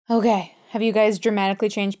Okay. Have you guys dramatically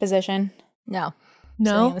changed position? No.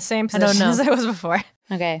 No? Sitting in the same position as I was before.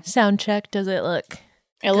 Okay. Sound check. Does it look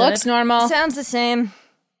It looks normal. Sounds the same.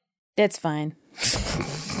 It's fine.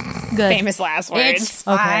 good? Famous last words. It's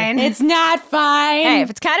fine. It's not fine. Hey, if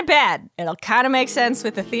it's kind of bad, it'll kind of make sense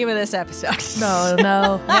with the theme of this episode. No.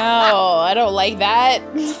 No, I don't like that.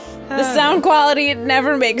 The sound quality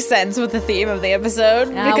never makes sense with the theme of the episode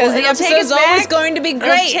because the episode's always going to be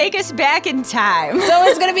great. It'll take us back in time. It's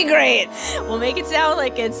always going to be great. We'll make it sound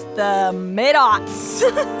like it's the mid-aughts.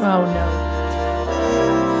 Oh, no.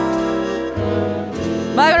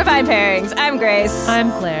 Welcome to Fine Pairings. I'm Grace. I'm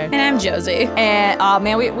Claire. And I'm Josie. And, oh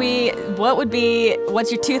man,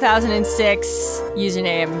 what's your 2006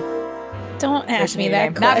 username? Don't ask me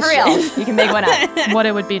that Not for question. real. You can make one up. What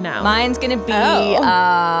it would be now. Mine's gonna be,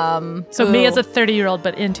 So me as a 30-year-old,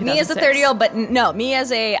 but in 2006. Me as a 30-year-old, but no, me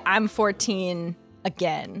as I'm 14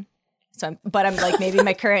 again. So I'm like, maybe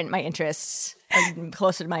my interests are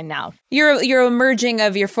closer to mine now. You're a merging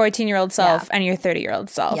of your 14-year-old self and your 30-year-old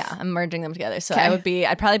self. Yeah, I'm merging them together. So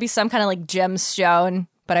I'd probably be some kind of like gemstone,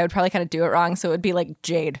 but I would probably kind of do it wrong. So it would be like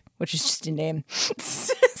Jade, which is just a name.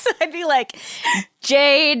 So I'd be like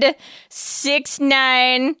Jade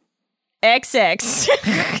 69XX.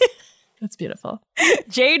 That's beautiful.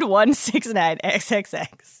 Jade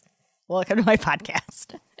 169XXX. Welcome to my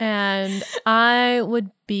podcast. And I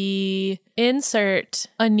would be insert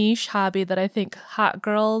a niche hobby that I think hot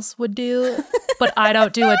girls would do, but I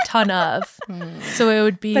don't do a ton of. So it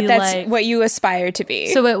would be But that's like what you aspire to be.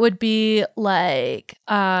 So it would be like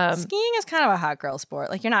Skiing is kind of a hot girl sport.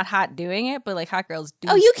 Like you're not hot doing it, but like hot girls do.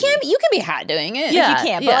 Oh, you ski. can be hot doing it. Yeah. You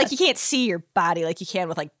can, but like you can't see your body like you can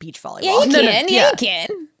with like beach volleyball. Yeah, you No, can. no, Yeah, you can.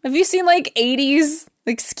 Have you seen like 80s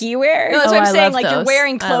like ski wear? No, that's Oh, what I'm I saying. love Like you're those.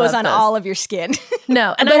 wearing I clothes love on those. all of your skin.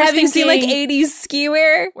 no. And But I was have you seen like thinking- 80s ski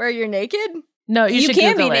wear? Where you're naked? No, you should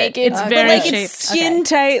can be Google it. naked. It's but very like shaped. it's skin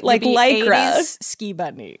tight, like You'd be lycra. 80s ski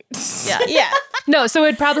bunny. Yeah. Yeah. No, so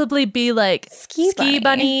it'd probably be like Ski Ski Bunny.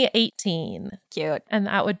 Bunny 18. Cute. And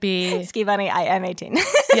that would be Ski bunny, I am 18.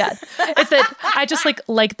 yeah. It's that I just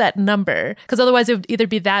like that number because otherwise it would either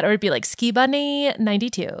be that or it'd be like Ski Bunny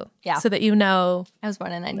 92. Yeah. So that you know I was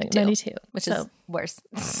born in 92. like 92, Which so, is worse.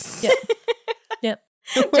 yeah. Yep.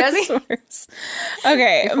 Josie? Worse.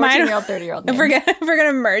 Okay, 14-year-old, 30-year-old name. If we're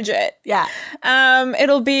gonna merge it, Yeah.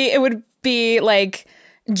 it would be like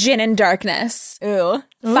gin and darkness. Ooh.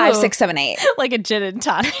 5, 6, 7, 8. Like a gin and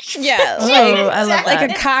tonic. Yeah. Oh, I love that.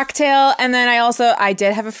 Like a cocktail. And then I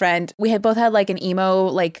did have a friend. We had both had like an emo,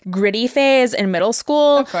 like gritty phase in middle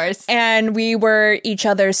school. Of course. And we were each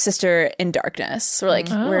other's sister in darkness. We're like,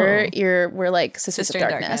 we're like sisters Sister of in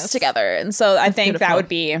darkness, darkness. together. And so I think that beautiful. would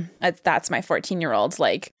be, that's my 14-year-old's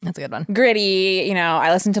like That's a good one. gritty,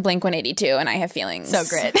 I listen to Blink-182 and I have feelings. So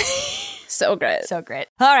great. So great. So great.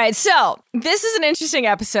 All right. So this is an interesting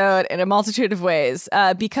episode in a multitude of ways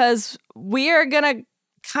because we are going to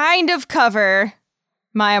kind of cover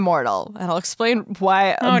My Immortal. And I'll explain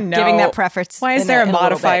why I'm giving that preference. Why is in there a little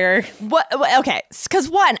modifier? bit. Okay. Because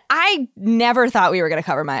one, I never thought we were going to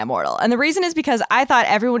cover My Immortal. And the reason is because I thought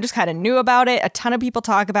everyone just kind of knew about it. A ton of people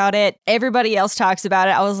talk about it. Everybody else talks about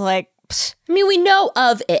it. I was like, psh, I mean, we know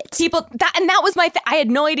of it. that was my I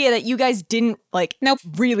had no idea that you guys didn't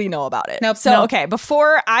really know about it. Nope. So Nope. okay,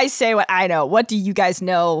 before I say what I know, what do you guys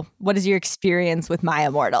know? What is your experience with My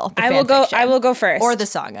Immortal? I will go first. Or the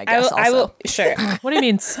song, I guess. I will sure. What do you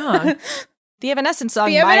mean song? The Evanescence song,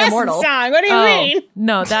 The My Evanescence Immortal. song. What do you mean?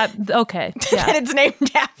 No, that okay. Yeah. And it's named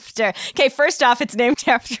after. Okay, first off, it's named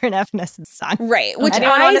after an Evanescence song. Right, which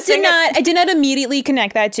Anyone wanna sing it? I did not immediately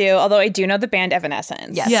connect that to, although I do know the band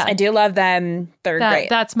Evanescence. Yes. Yeah. I do love them. They're great.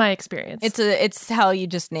 That's my experience. It's how you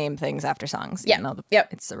just name things after songs. Yeah.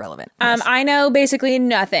 Yep. It's irrelevant. I know basically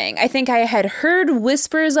nothing. I think I had heard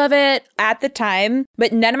whispers of it at the time,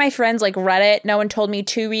 but none of my friends read it. No one told me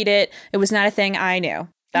to read it. It was not a thing I knew.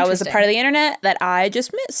 That was a part of the internet that I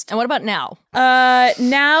just missed. And what about now?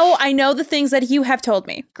 Now I know the things that you have told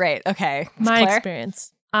me. Great. Okay. my Claire?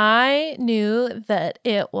 experience. I knew that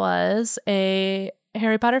it was a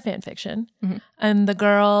Harry Potter fan fiction, and the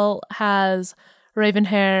girl has raven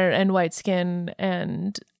hair and white skin,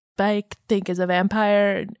 and I think is a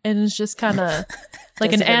vampire, and it's just kind of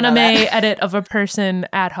like an didn't know anime edit of a person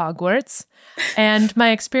at Hogwarts. And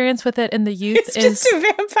my experience with it in the youth It's is just a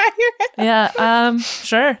vampire. yeah,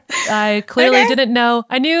 sure. I clearly didn't know.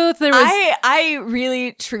 I knew there was. I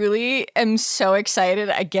really, truly am so excited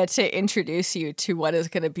I get to introduce you to what is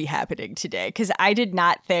going to be happening today because I did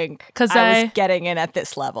not think 'Cause I I- was getting in at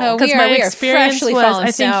this level. Oh, Because We my are experience freshly was, fallen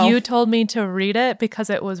I think snow. you told me to read it because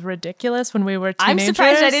it was ridiculous when we were I'm teenagers.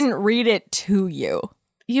 surprised I didn't read it to you.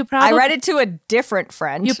 I read it to a different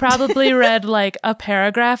friend. You probably read like a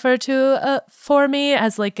paragraph or two for me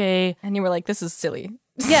as like a... And you were like, this is silly.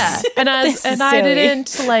 Yeah. And I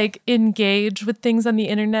didn't like engage with things on the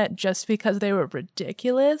internet just because they were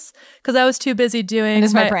ridiculous. Because I was too busy doing...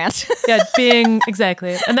 my brand. Yeah, being...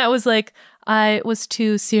 Exactly. And that was like... I was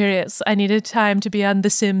too serious. I needed time to be on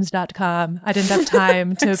thesims.com. I didn't have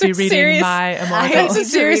time to be reading my Immortal. That's what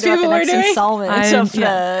serious people are doing.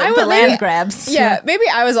 The land grabs. Yeah, maybe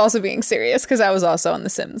I was also being serious because I was also on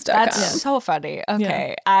thesims.com. That's so funny.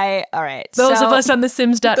 Okay. All right. Those of us on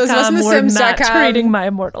thesims.com were not reading my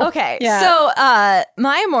Immortal. Okay. Yeah. So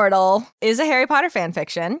my Immortal is a Harry Potter fan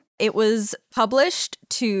fiction. It was published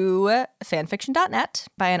to fanfiction.net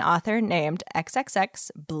by an author named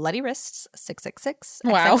XXX Bloody Wrists 666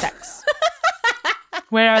 Wow. XXX.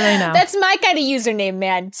 Where are they now? That's my kind of username,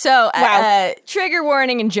 man. So trigger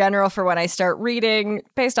warning in general for when I start reading.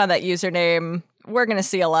 Based on that username, we're going to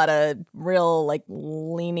see a lot of real like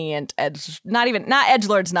lenient not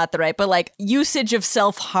edgelord's not the right, but like usage of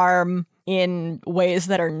self-harm in ways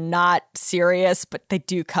that are not serious, but they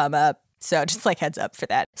do come up. So just like heads up for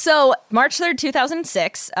that. So March 3rd,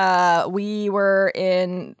 2006, we were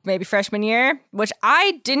in maybe freshman year, which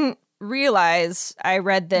I didn't realize I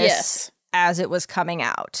read this as it was coming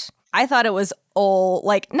out. I thought it was old,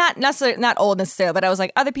 like not old necessarily, but I was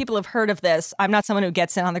like, other people have heard of this. I'm not someone who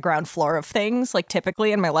gets in on the ground floor of things, like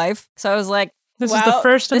typically in my life. So I was like, this is the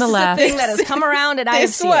first and the last. This is the thing that has come around and I've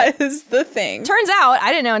seen it. This was the thing. Turns out,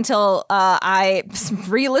 I didn't know until I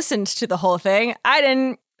re-listened to the whole thing.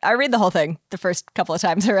 I read the whole thing the first couple of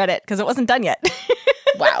times I read it because it wasn't done yet.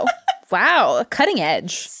 Wow. Cutting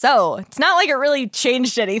edge. So it's not like it really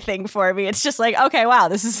changed anything for me. It's just like, okay, wow,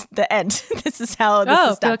 this is the end. This is how this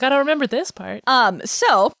is done. I gotta remember this part.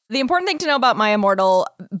 So the important thing to know about My Immortal,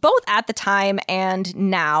 both at the time and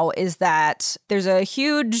now, is that there's a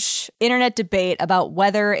huge internet debate about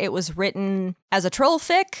whether it was written as a troll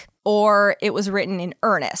fic or it was written in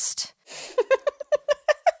earnest.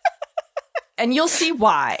 And you'll see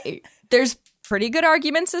why. There's pretty good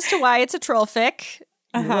arguments as to why it's a troll fic.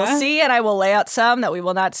 We'll see, and I will lay out some that we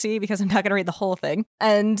will not see because I'm not going to read the whole thing.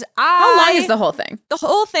 And how long is the whole thing? The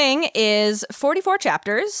whole thing is 44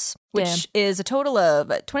 chapters, which is a total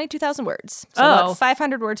of 22,000 words. So about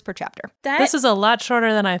 500 words per chapter. This is a lot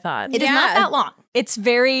shorter than I thought. It is not that long. It's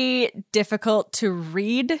very difficult to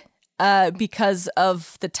read because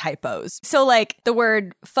of the typos. So like the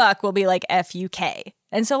word fuck will be like F-U-K.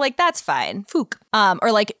 And so, like, that's fine. Fook.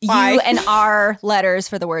 Or, like, Why? U and R letters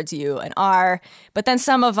for the words U and R. But then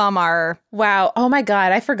some of them are... Wow. Oh, my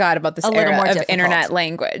God. I forgot about this era more of difficult. Internet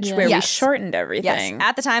language where we shortened everything. Yes.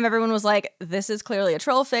 At the time, everyone was like, this is clearly a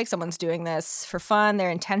troll fic. Someone's doing this for fun. They're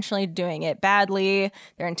intentionally doing it badly.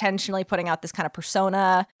 They're intentionally putting out this kind of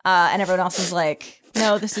persona. And everyone else is like...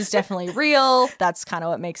 No, this is definitely real. That's kind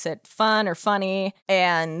of what makes it fun or funny.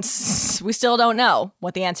 And we still don't know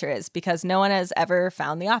what the answer is because no one has ever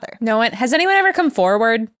found the author. No one. Has anyone ever come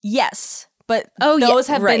forward? Yes, but those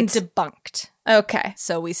have been debunked. Okay.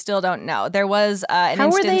 So we still don't know. There was an How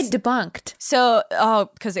instance... were they debunked? So,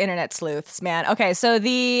 because internet sleuths, man. Okay, so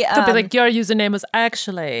the... Could be like, your username was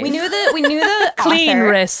actually... We knew the Clean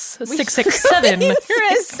Riss 667. Clean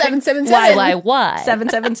Riss 777. YYY.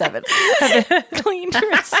 777. Clean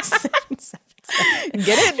Riss 777.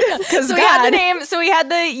 Get it? So we had the name. So we had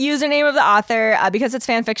the username of the author because it's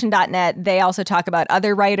fanfiction.net. They also talk about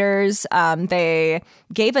other writers. They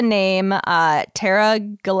gave a name, Tara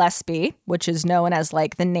Gillespie, which is known as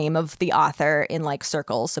like the name of the author in like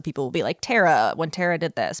circles. So people will be like Tara when Tara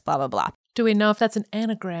did this, blah blah blah. Do we know if that's an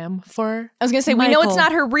anagram for? I was gonna say Michael? We know it's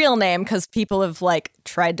not her real name because people have like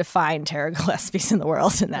tried to find Tara Gillespies in the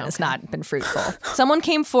world and that has not been fruitful. Someone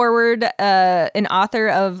came forward, an author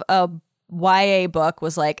of a YA book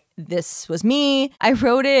was like, this was me. I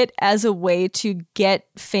wrote it as a way to get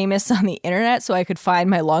famous on the internet so I could find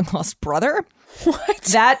my long lost brother. What?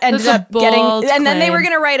 That ended up getting, and then they were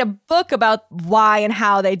going to write a book about why and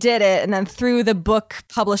how they did it. And then through the book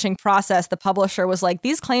publishing process, the publisher was like,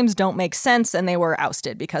 these claims don't make sense. And they were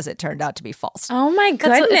ousted because it turned out to be false. Oh my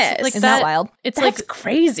goodness. Isn't that wild? It's That's like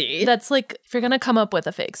crazy. That's like, if you're going to come up with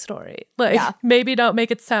a fake story, like maybe don't make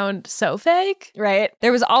it sound so fake. Right.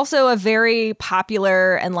 There was also a very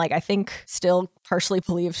popular and like, I think still partially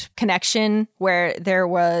believed connection where there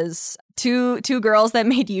was two girls that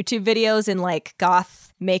made YouTube videos in like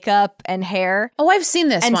goth makeup and hair. Oh, I've seen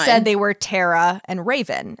this and one. said they were Tara and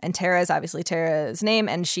Raven. And Tara is obviously Tara's name.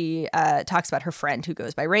 And she talks about her friend who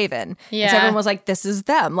goes by Raven. Yeah. And so everyone was like, this is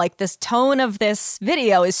them. Like this tone of this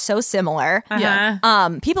video is so similar. Uh-huh.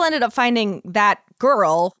 Yeah. People ended up finding that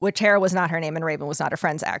girl, which Tara was not her name and Raven was not her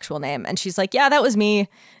friend's actual name. And she's like, yeah, that was me.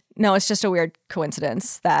 No, it's just a weird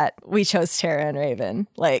coincidence that we chose Tara and Raven.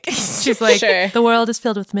 Like, she's like, sure. The world is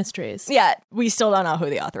filled with mysteries. Yeah, we still don't know who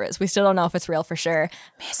the author is. We still don't know if it's real for sure.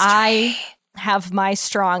 Mystery. I have my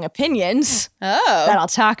strong opinions that I'll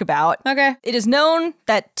talk about. Okay. It is known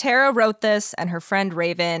that Tara wrote this and her friend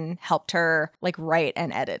Raven helped her like write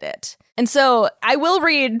and edit it. And so I will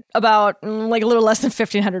read about like a little less than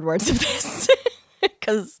 1,500 words of this.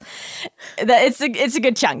 Because it's a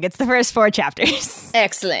good chunk. It's the first 4 chapters.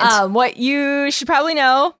 Excellent. What you should probably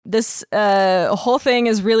know, this whole thing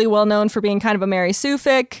is really well known for being kind of a Mary Sue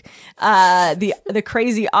fic. The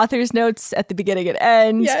crazy author's notes at the beginning and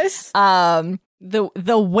end. Yes.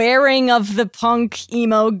 The wearing of the punk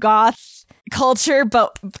emo goth culture,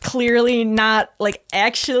 but clearly not like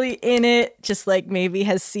actually in it, just like maybe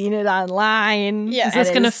has seen it online. Yeah. Is this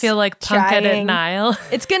gonna feel like punk edit Nile?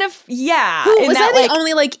 It's gonna yeah. Who, was that the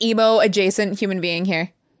only like emo adjacent human being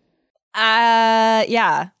here?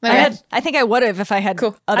 Yeah. Okay. I think I would have if I had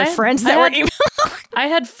other friends that were emo. I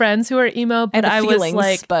had friends who were emo, but I was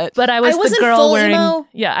like, but I was I the girl full wearing, emo.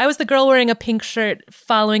 Yeah, I was the girl wearing a pink shirt,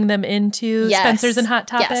 following them into Spencer's and Hot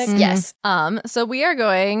Topic. Yes. So we are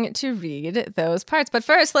going to read those parts, but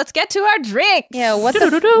first, let's get to our drinks. Yeah.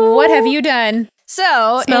 What have you done?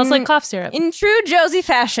 So smells like cough syrup. In true Josie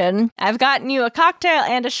fashion, I've gotten you a cocktail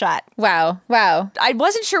and a shot. Wow. I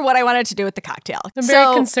wasn't sure what I wanted to do with the cocktail. I'm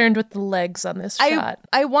very concerned with the legs on this shot.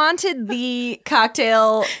 I wanted the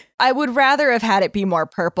cocktail. I would rather have had it be more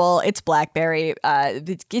purple. It's blackberry.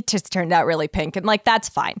 It just turned out really pink, and like that's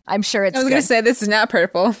fine. I'm sure it's. I was going to say this is not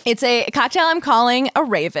purple. It's a cocktail I'm calling a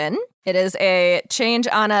Raven. It is a change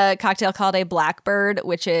on a cocktail called a Blackbird,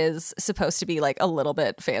 which is supposed to be like a little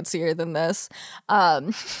bit fancier than this.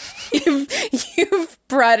 You've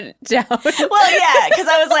brought it down. Well, yeah, because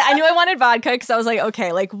I was like, I knew I wanted vodka because I was like,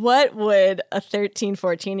 okay, like what would a 13,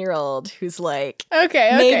 14-year-old who's like,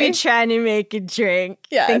 maybe trying to make a drink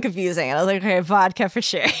think of using? And I was like, okay, vodka for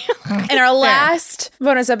sure. In our last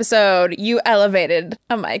bonus episode, you elevated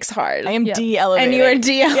a Mike's Hard. I am de-elevating. And you are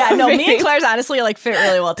de-elevating. Yeah, no, me and Claire's honestly like fit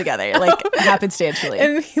really well together. Like happenstantially.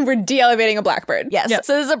 And we're de-elevating a Blackbird. Yes. Yep.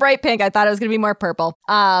 So this is a bright pink. I thought it was going to be more purple.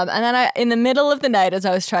 And then in the middle of the night, as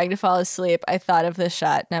I was trying to fall asleep, I thought of this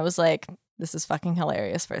shot and I was like, this is fucking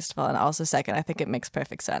hilarious, first of all. And also second, I think it makes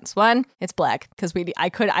perfect sense. One, it's black because I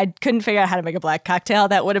couldn't figure out how to make a black cocktail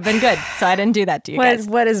that would have been good. So I didn't do that to you guys.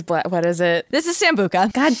 What is black? What is it? This is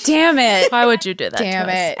Sambuca. God damn it. Why would you do that? Damn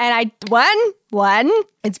it. And one,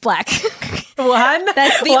 it's black. One?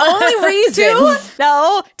 That's the only reason.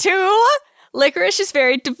 Two, licorice is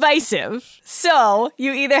very divisive. So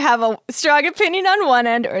you either have a strong opinion on one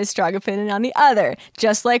end or a strong opinion on the other,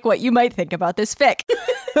 just like what you might think about this fic.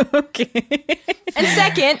 Okay. And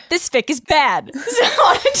second, this fic is bad. So I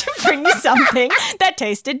wanted to bring you something that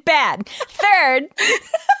tasted bad. Third,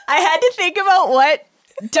 I had to think about what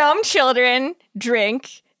dumb children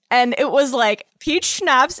drink. And it was like peach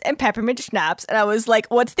schnapps and peppermint schnapps. And I was like,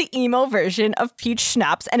 what's the emo version of peach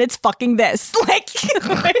schnapps? And it's fucking this. Like,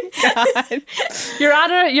 oh my God. Your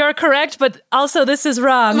Honor, you're correct, but also this is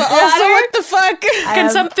wrong. But also, what the fuck? Can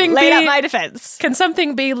something lay out my defense? Can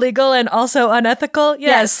something be legal and also unethical?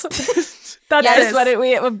 Yes. That's what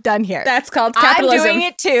we have done here. That's called capitalism. I'm doing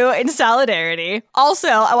it too in solidarity. Also,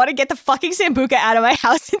 I want to get the fucking Sambuca out of my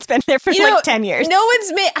house. It's been there for 10 years. No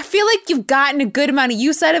one's made. I feel like you've gotten a good amount of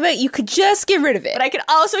use out of it. You could just get rid of it. But I could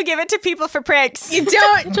also give it to people for pranks. You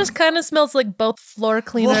don't. It just kind of smells like both floor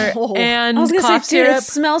cleaner and I was gonna cough say, dude, syrup. it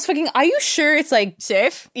smells fucking. Are you sure it's like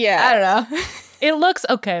safe? Yeah. I don't know. It looks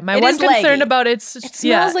okay. My it one concern leggy. about it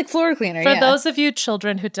smells like floor cleaner. For those of you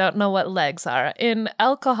children who don't know what legs are, in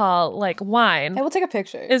alcohol, like wine, I will take a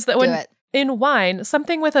picture. Is that in wine,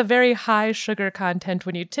 something with a very high sugar content,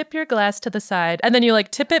 when you tip your glass to the side and then you like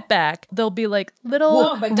tip it back, there'll be like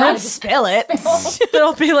little don't spill it.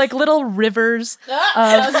 There'll be like little rivers.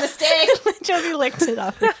 That was a mistake. Josie licked it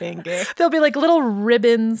off her finger. There'll be like little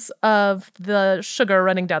ribbons of the sugar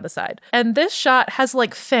running down the side. And this shot has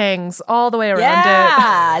like fangs all the way around it.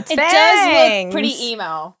 Yeah, it does look pretty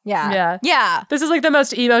emo. Yeah. This is like the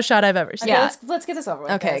most emo shot I've ever seen. Okay, let's get this over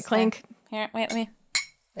with. Okay, clink. Here, wait, let me.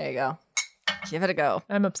 There you go. Give it a go.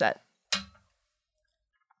 I'm upset.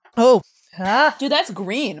 Oh. Dude, that's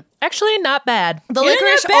green. Actually, not bad. The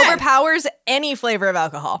licorice overpowers any flavor of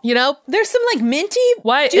alcohol. You know? There's some like minty.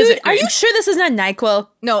 Why Dude, is it green? Are you sure this is not NyQuil?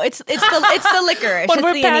 No, it's the licorice. When it's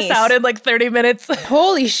we're the pass anise. out in like 30 minutes.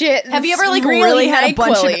 Holy shit. Have you ever like really had a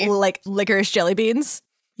bunch of like licorice jelly beans?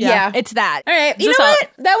 Yeah. It's that. All right. You know what?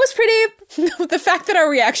 That was pretty... The fact that our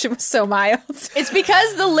reaction was so mild. It's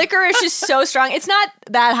because the licorice is so strong. It's not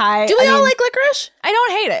that high. Do we all like licorice? I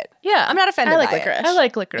don't hate it. Yeah. I'm not offended I like by licorice. it. I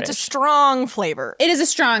like licorice. It's a strong flavor. It is a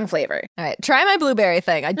strong flavor. All right. Try my blueberry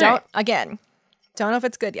thing. I don't, right. again, don't know if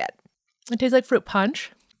it's good yet. It tastes like fruit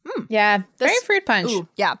punch. Yeah. Very fruit punch. Ooh,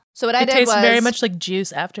 yeah. So what I It did tastes was very much like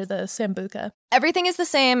juice after the Sambuca. everything is the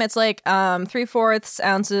same. It's like 3/4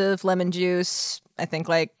 ounce of lemon juice. I think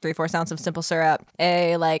like 3/4 ounce of simple syrup,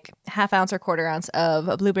 a like 1/2 ounce or 1/4 ounce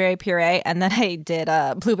of blueberry puree, and then I did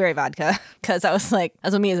blueberry vodka because I was like,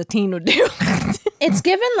 that's what me as a teen would do. It's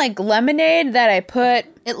given like lemonade that I put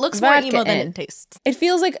It looks more vodka emo than in. it tastes. It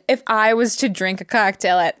feels like if I was to drink a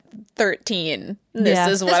cocktail at 13, this Yeah.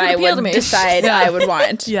 is This what would I appeal to would me. decide I would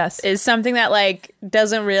want. Yes. Is something that like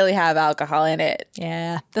doesn't really have alcohol in it,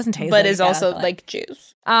 Yeah, doesn't taste. but like is it, also but- like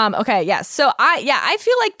juice. Okay, yeah. So I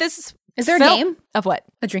feel like this Is there a felt- game? of what?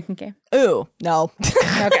 A drinking game. Ooh, no.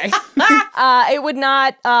 Okay. It would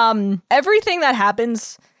not. Everything that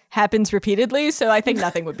happens repeatedly, so I think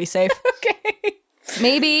nothing would be safe. Okay.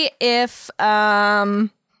 Maybe if I'll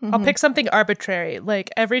pick something arbitrary, like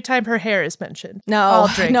every time her hair is mentioned. no, I'll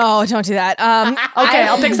drink. no, don't do that. Okay,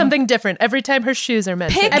 I'll pick something different. Every time her shoes are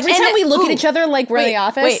mentioned. Pick- Every And- time we look ooh. at each other like we're in the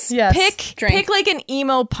office. Wait, Yes. Drink. pick like an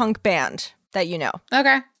emo punk band that you know.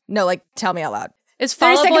 Okay. No, like tell me out loud. Is 30 Fall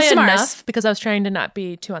Out Seconds Boy to Mars. enough? Because I was trying to not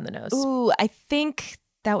be too on the nose. Ooh, I think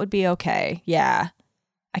that would be okay. Yeah,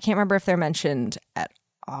 I can't remember if they're mentioned at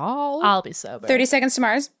all. I'll be sober. 30 Seconds to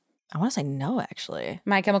Mars. I want to say no, actually.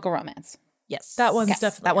 My Chemical Romance. Yes, That one's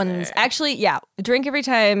definitely that one's there. actually drink every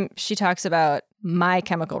time she talks about My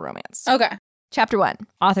Chemical Romance. Okay. Chapter 1,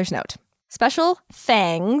 author's note. Special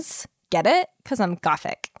fangs. Get it? Because I'm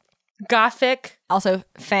gothic. Gothic. Also,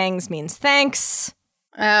 fangs means thanks.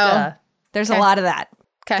 Oh. There's Okay. a lot of that.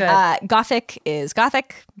 Okay. Gothic is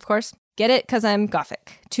gothic, of course. Get it? Because I'm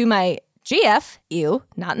gothic. To my GF, ew,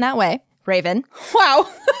 not in that way, Raven. Wow.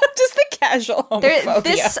 Just the casual homophobia.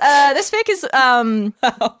 This fic is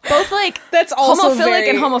both like That's also homophilic very-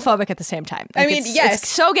 and homophobic at the same time. I Like, mean, it's, yes. It's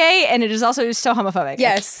so gay and it is also so homophobic.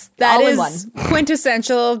 Yes, Like, that all in is one.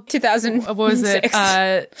 quintessential 2000. What was it?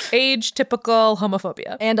 Age typical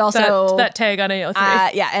homophobia. And also- that tag on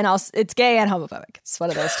AO3. Yeah, and also it's gay and homophobic. It's one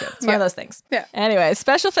of those two. It's one of those things. Yeah. Anyway,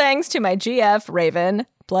 special thanks to my GF Raven,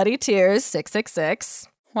 Bloody Tears 666.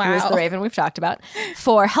 Who is Wow. the Raven we've talked about,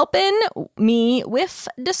 for helping me with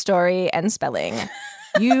the story and spelling.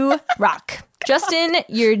 You rock. Justin,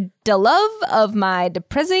 you're the love of my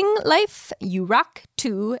depressing life. You rock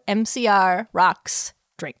too. MCR rocks.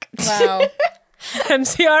 Drink. Wow.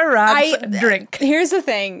 MCR rocks drink. Here's the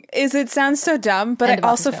thing: is it sounds so dumb, but End I of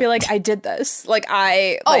also author's feel like I did this. Like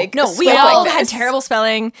I Oh, like no, we spoke all like had this. terrible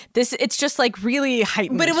spelling. It's just like really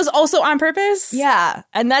heightened. But it was also on purpose. Yeah.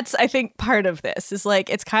 And that's, I think, part of this is like,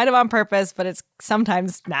 it's kind of on purpose, but it's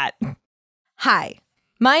sometimes not. Hi,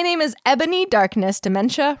 my name is Ebony Darkness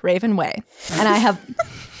Dementia Raven Way. And I have,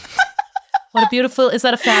 What a beautiful, is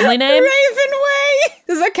that a family name? Raven Way.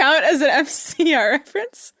 Does that count as an FCR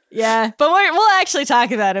reference? yeah, but we'll actually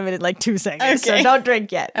talk about him in like 2 seconds. Okay. So don't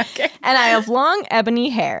drink yet. Okay. And I have long ebony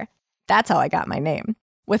hair. That's how I got my name.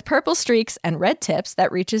 With purple streaks and red tips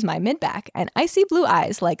that reaches my mid-back and icy blue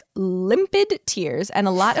eyes like limpid tears. And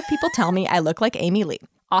a lot of people tell me I look like Amy Lee.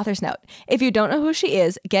 Author's note. If you don't know who she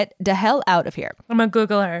is, get the hell out of here. I'm gonna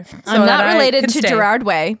Google her. so I'm that not I related can to stay. Gerard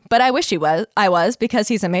Way, but I wish I was because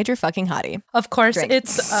he's a major fucking hottie. Of course, Drink.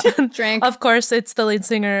 it's Drink. Of course, it's the lead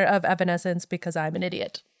singer of Evanescence because I'm an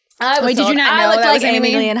idiot. Wait, did you not know I looked that like was Amy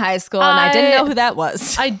Amy? Lee in high school, and I didn't know who that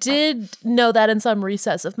was. I did know that in some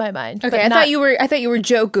recess of my mind. Okay, but I not- thought you were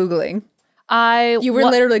joke googling. You were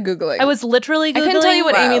literally googling. I was literally Googling. I couldn't tell you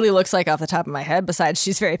what Wow. Amy Lee looks like off the top of my head. Besides,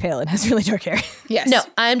 she's very pale and has really dark hair. Yes. No,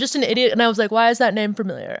 I'm just an idiot, and I was like, "Why is that name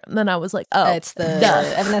familiar?" And then I was like, "Oh, It's the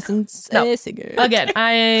duh. Evanescence singer. Again,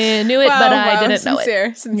 I knew it, Wow, but I wow, didn't know sincere,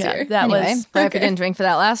 it. Sincere. Yeah, that Anyway, was. sorry if you didn't drink for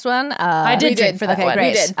that last one. I did we drink did. for that Okay, one. great.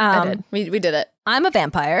 We did. I did. We did it. I'm a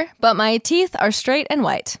vampire, but my teeth are straight and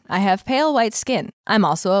white. I have pale white skin. I'm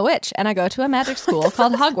also a witch, and I go to a magic school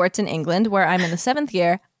called Hogwarts in England, where I'm in the 7th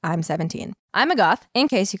year. I'm 17. I'm a goth, in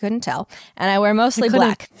case you couldn't tell, and I wear mostly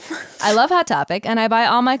black. I love Hot Topic, and I buy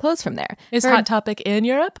all my clothes from there. Is Hot Topic in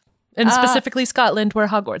Europe? And specifically Scotland, where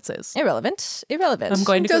Hogwarts is. Irrelevant. I'm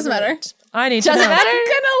going to Doesn't Google matter. it. I need to Doesn't know. matter.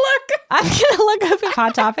 I'm I'm gonna look up if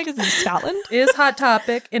Hot Topic is in Scotland. Is Hot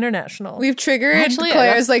Topic international? We've triggered Actually,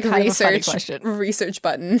 Claire's that's like kind of a funny research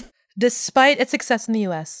button. Despite its success in the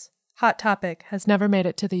US, Hot Topic has never made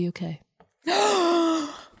it to the UK.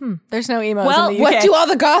 There's no emos Well, in the UK. What do all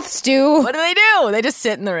the goths do? What do? They just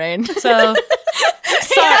sit in the rain. So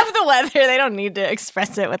They have the weather. They don't need to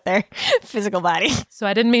express it with their physical body. So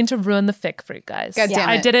I didn't mean to ruin the fic for you guys. God damn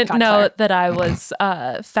I it. didn't know that I was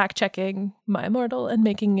fact-checking my Immortal and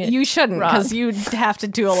making it You shouldn't, wrong. because you'd have to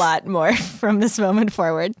do a lot more from this moment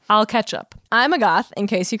forward. I'll catch up. I'm a goth, in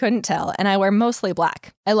case you couldn't tell, and I wear mostly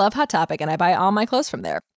black. I love Hot Topic, and I buy all my clothes from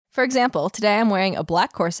there. For example, today I'm wearing a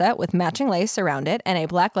black corset with matching lace around it and a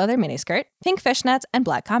black leather miniskirt, pink fishnets, and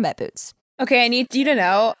black combat boots. Okay, I need you to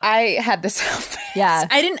know I had this outfit. Yeah.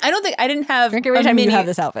 I didn't have Drink every time you have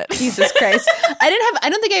this outfit. Jesus Christ. I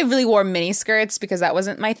don't think I really wore mini skirts because that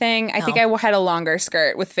wasn't my thing. I think I had a longer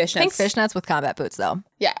skirt with fishnets. Pink fishnets with combat boots, though.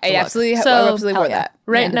 Yeah, I absolutely wore that.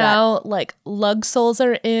 Right now, like lug soles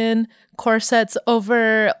are in, corsets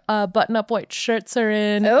over button-up white shirts are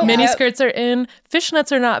in, miniskirts are in,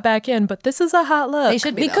 fishnets are not back in, but this is a hot look. They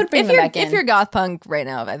should be. They could bring them back in. If you're goth punk right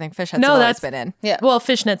now, I think fishnets have always been in. Yeah. Well,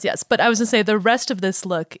 fishnets, yes. But I was going to say the rest of this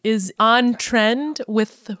look is on trend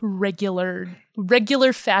with regular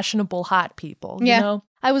fashionable hot people, you know?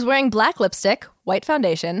 I was wearing black lipstick, white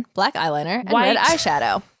foundation, black eyeliner, and red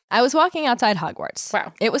eyeshadow. I was walking outside Hogwarts.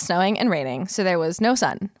 Wow. It was snowing and raining, so there was no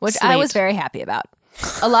sun, which I was very happy about.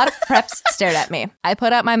 A lot of preps stared at me. I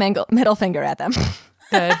put out my middle finger at them.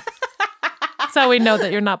 Good. That's how we know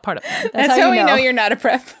that you're not part of them. That's how we know you're not a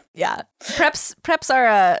prep. Yeah. Preps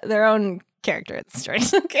are their own character at the story.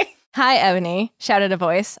 Okay. Hi, Ebony, shouted a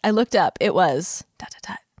voice. I looked up. It was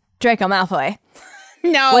Draco Malfoy.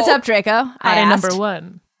 No. What's up, Draco? I asked. Number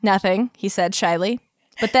one. Nothing, he said shyly.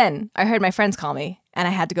 But then I heard my friends call me, and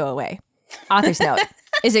I had to go away. Author's note.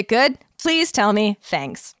 Is it good? Please tell me.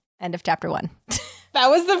 Thanks. End of chapter 1. That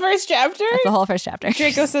was the first chapter? That's the whole first chapter.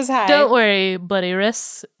 Draco says hi. Don't worry, Bloody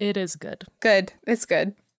Wrists. It is good. Good. It's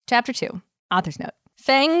good. Chapter 2. Author's note.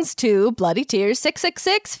 Thanks to Bloody Tears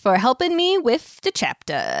 666 for helping me with the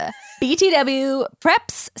chapter. BTW,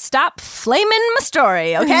 preps, stop flaming my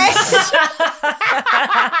story, okay?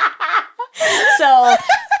 So,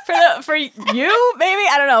 for you, maybe,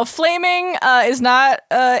 I don't know, flaming is not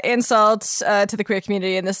insult to the queer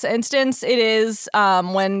community in this instance. It is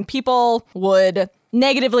when people would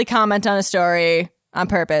negatively comment on a story on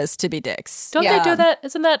purpose to be dicks. Don't they do that?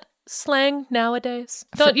 Isn't that slang nowadays?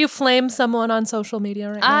 Don't you flame someone on social media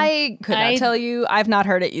right now? I could not tell you. I've not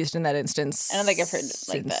heard it used in that instance. I don't think I've heard it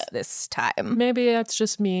like that this time. Maybe that's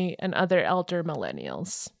just me and other elder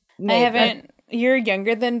millennials. I haven't. You're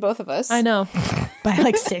younger than both of us. I know. By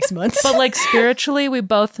like 6 months. But like spiritually, we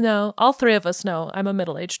both know, all three of us know, I'm a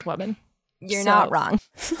middle-aged woman. You're not wrong.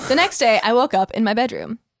 The next day, I woke up in my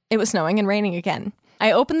bedroom. It was snowing and raining again.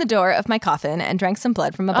 I opened the door of my coffin and drank some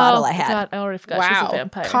blood from a bottle I had. God, I already forgot she's a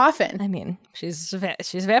vampire. Coffin. I mean, she's a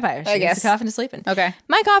vampire. She I gets guess. the coffin to sleep in. Okay.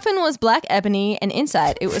 My coffin was black ebony, and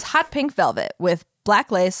inside it was hot pink velvet with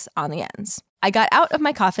black lace on the ends. I got out of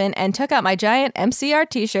my coffin and took out my giant MCR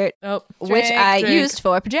t-shirt, which I used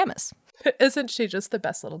for pajamas. Isn't she just the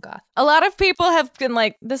best little goth? A lot of people have been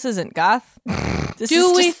like, this isn't goth. This Do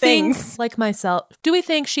is we just think, things. like myself, do we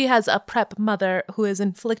think she has a prep mother who is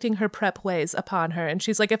inflicting her prep ways upon her? And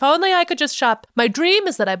she's like, if only I could just shop. My dream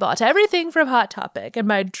is that I bought everything from Hot Topic. And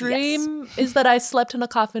my dream is that I slept in a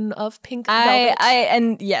coffin of pink velvet.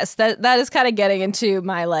 And yes, that is kind of getting into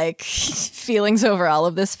my like feelings over all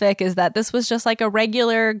of this fic, is that this was just like a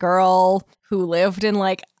regular girl who lived in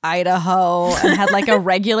like Idaho and had like a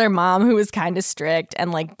regular mom who was kind of strict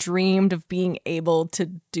and like dreamed of being able to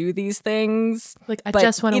do these things. Like, I but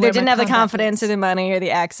just want to either didn't have the confidence or the money or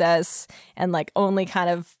the access, and like only kind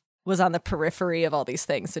of was on the periphery of all these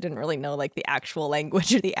things. So didn't really know like the actual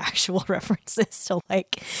language or the actual references to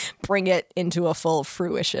like bring it into a full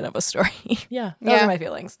fruition of a story. Yeah. Those are my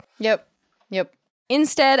feelings. Yep.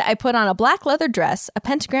 Instead, I put on a black leather dress, a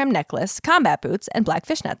pentagram necklace, combat boots, and black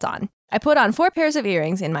fishnets on. I put on 4 pairs of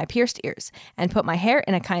earrings in my pierced ears and put my hair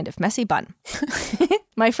in a kind of messy bun.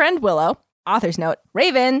 My friend Willow, author's note,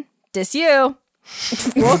 Raven, dis you,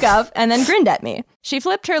 woke up and then grinned at me. She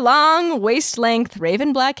flipped her long, waist-length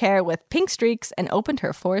raven black hair with pink streaks and opened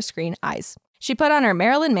her 4-screen eyes. She put on her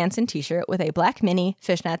Marilyn Manson t-shirt with a black mini,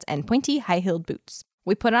 fishnets, and pointy high-heeled boots.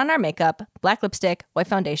 We put on our makeup, black lipstick, white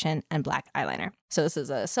foundation, and black eyeliner. So this is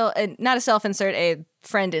not a self-insert, a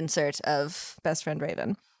friend insert of best friend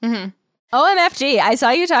Raven. Mm-hmm. OMFG, I saw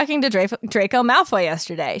you talking to Draco Malfoy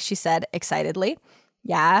yesterday, she said excitedly.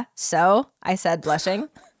 Yeah, so? I said, blushing.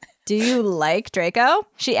 Do you like Draco?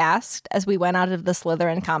 She asked as we went out of the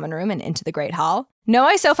Slytherin common room and into the Great Hall. No,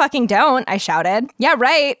 I so fucking don't, I shouted. Yeah,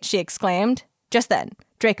 right, she exclaimed. Just then,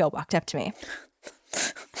 Draco walked up to me.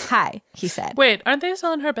 Hi, he said. Wait, aren't they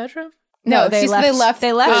still in her bedroom? No, they left the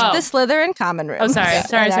Slytherin common room. Oh, sorry.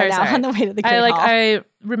 Now on the way to the Great Hall. I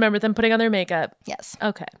remember them putting on their makeup. Yes.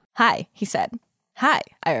 Okay. Hi, he said. Hi,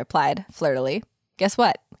 I replied flirtily. Guess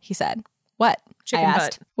what? He said. What? Chicken I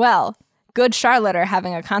asked. butt. Well, Good Charlotte are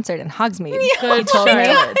having a concert in Hogsmeade. Good Oh my Charlotte.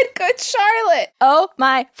 God, good Charlotte. Oh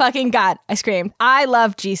my fucking God, I screamed. I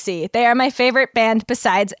love GC. They are my favorite band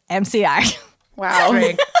besides MCR. Wow.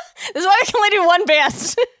 Drink. This is why I can only do one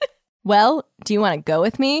band. Well, do you want to go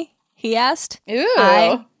with me? He asked. Ooh.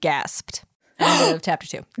 I gasped. End of chapter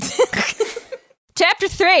 2. Chapter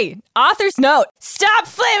 3, author's note. Stop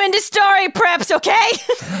flaming the story, preps, okay?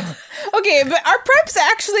 Okay, but are preps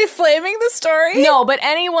actually flaming the story? No, but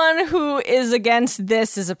anyone who is against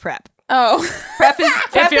this is a prep. Oh. Prep is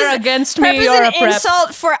If you're against prep me, is you're an a prep.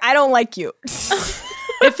 insult for I don't like you.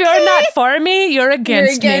 If you're not for me, you're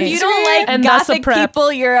against against me. If you don't like And that's a gothic prep.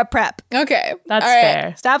 people, you're a prep. Okay. That's All right.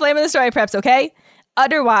 fair. Stop blaming the story preps, okay?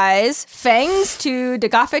 Otherwise, thanks to the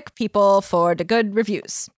gothic people for the good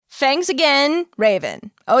reviews. Thanks again,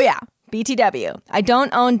 Raven. Oh yeah, BTW. I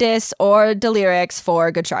don't own this or the lyrics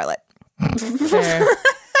for Good Charlotte. Fair.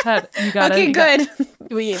 You gotta, Okay, you good.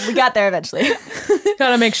 We got there eventually.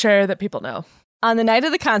 Gotta make sure that people know. On the night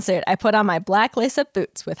of the concert, I put on my black lace-up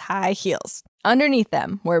boots with high heels. Underneath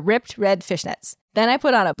them were ripped red fishnets. Then I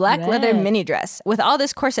put on a black leather Red. mini dress with all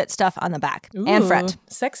this corset stuff on the back and Ooh, front.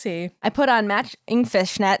 Sexy. I put on matching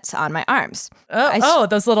fishnets on my arms. Oh,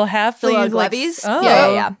 those little half The little sleeve, like- glubbies. Oh.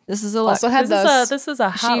 Yeah. This is a look. Also had those. This is a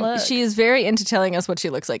hot look. She is very into telling us what she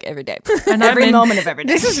looks like every day. And every I'm in- moment of every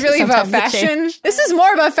day. This is really about Sometimes it fashion. changes. This is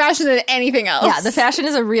more about fashion than anything else. Yeah, the fashion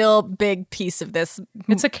is a real big piece of this.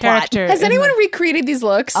 It's a plot. character. Has in anyone the- recreated these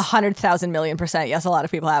looks? 100,000 million%. Yes, a lot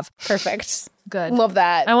of people have. Perfect. Good. Love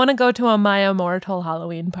that. I want to go to a My Immortal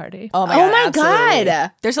Halloween party. Oh my Oh god! my absolutely.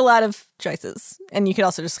 God. There's a lot of choices, and you could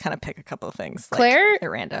also just kind of pick a couple of things. Like, Claire? at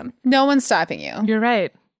random. No one's stopping you. You're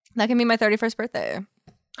right. That can be my 31st birthday.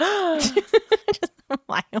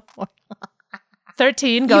 Why?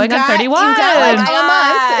 13 going on 31. You've got like my a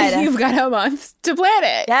month. God. You've got a month to plan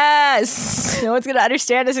it. Yes. No one's gonna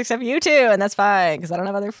understand us except you two, and that's fine because I don't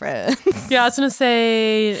have other friends. Yeah, I was going to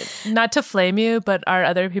say, not to flame you, but are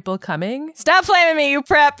other people coming? Stop flaming me, you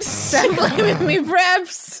preps. Stop blaming me,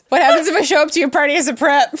 preps. What happens if I show up to your party as a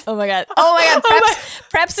prep? Oh my god. Oh my god.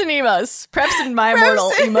 Preps and emos. Preps and my immortal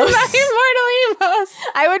emos. My immortal emos.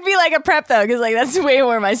 I would be like a prep though, because like that's way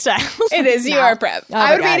more my style. It is. You Now. are a prep. Oh I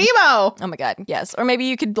my would be God. an emo. Oh my god, yes. Or maybe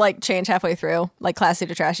you could like change halfway through, like classy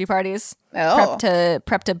to trashy parties. Oh.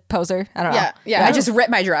 Prep to poser. I don't know. Yeah. I just ripped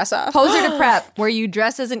my dress off. poser to prep, where you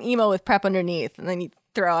dress as an emo with prep underneath, and then you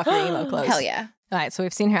throw off your emo clothes. Hell yeah. All right, so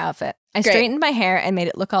we've seen her outfit. I Great. straightened my hair and made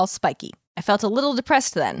it look all spiky. I felt a little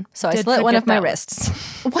depressed then, so I Did slit one forget of my that one. wrists.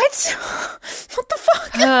 What? What the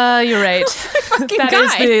fuck? You're right.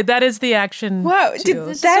 That is the action. Wow. too. Did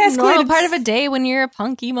It's that just a normal escalated? part of a day when you're a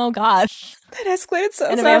punk emo goth That escalated so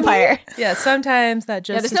and a suddenly. vampire. Yeah, sometimes that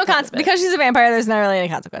just Yeah, there's is no part of it. because she's a vampire. There's not really any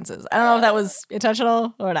consequences. I don't know if that was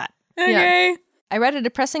intentional or not. Okay. I read a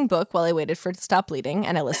depressing book while I waited for it to stop bleeding,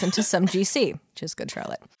 and I listened to some GC, which is Good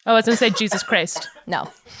Charlotte. Oh, I was going to say Jesus Christ. No,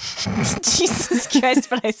 Jesus Christ,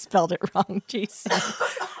 but I spelled it wrong. GC.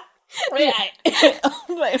 Oh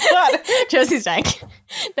my God. Josie's dying.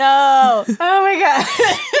 No. Oh my God.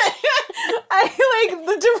 I like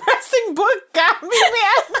the depressing book got me,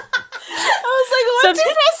 man. I was like, what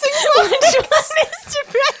depressing book? Which one is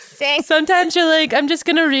depressing? Sometimes you're like, I'm just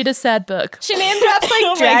going to read a sad book. She name drops like Oh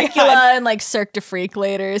my Dracula God. and like Cirque du Freak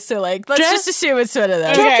later, so like let's Dra- just assume it's one of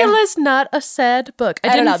those. Okay. Dracula's not a sad book. I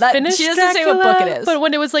don't didn't know. That- finish she doesn't say Dracula, what book it is. but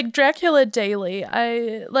when it was like Dracula Daily,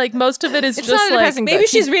 I like most of it is It's just not a like depressing Maybe book.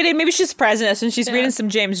 she's reading. Maybe she's president and she's reading some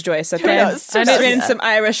James Joyce. Okay, knows? Who she's knows? reading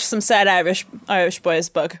some sad Irish boys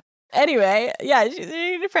book. Anyway, yeah, she's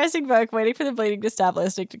reading a depressing book, waiting for the bleeding to stop,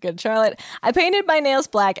 listening to Good Charlotte. I painted my nails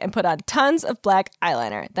black and put on tons of black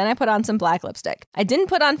eyeliner. Then I put on some black lipstick. I didn't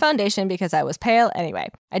put on foundation because I was pale anyway.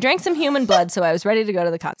 I drank some human blood, so I was ready to go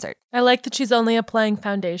to the concert. I like that she's only applying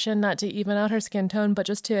foundation not to even out her skin tone, but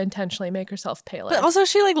just to intentionally make herself paler. But also,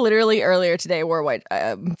 she like literally earlier today wore white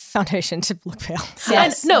foundation to look pale. So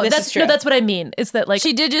Yes, no, this is true. that's what I mean. Is that like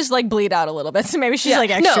she did just like bleed out a little bit, so maybe she's like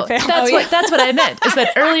extra no, pale. that's what I meant. Is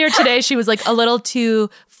that earlier today she was like a little too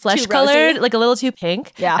flesh colored, rosy. like a little too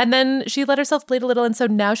pink. Yeah. And then she let herself bleed a little, and so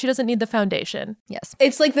now she doesn't need the foundation. Yes.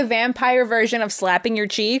 It's like the vampire version of slapping your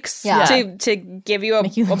cheeks Yeah. to give you a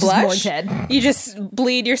you look just blush. more dead. You just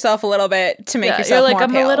bleed yourself a little bit to make Yeah, yourself you're like, more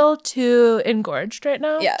I'm pale. a little too engorged right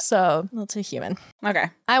now. Yeah. So A little too human. Okay.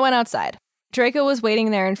 I went outside. Draco was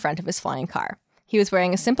waiting there in front of his flying car. He was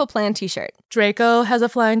wearing a Simple Plan t-shirt. Draco has a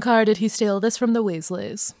flying car. Did he steal this from the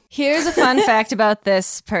Weasleys? Here's a fun fact about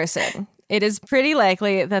this person. It is pretty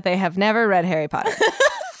likely that they have never read Harry Potter.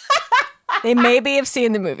 They maybe have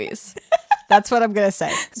seen the movies. That's what I'm gonna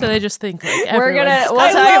say. So they just think like We'll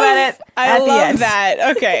talk about it I at the love end.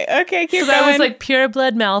 that. Okay, keep So I was going. like,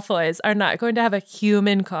 pureblood Malfoys are not going to have a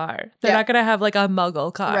human car. They're not going to have like a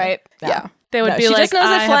Muggle car. Right? No. Yeah. They would be she like, just knows I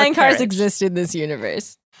that have flying a cars carriage. exist in this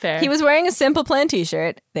universe. Fair. He was wearing a Simple Plan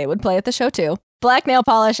t-shirt. They would play at the show too. Black nail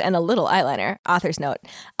polish and a little eyeliner. Author's note.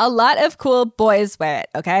 A lot of cool boys wear it,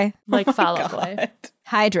 okay? like Fall Out Boy.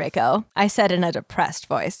 Hi, Draco. I said in a depressed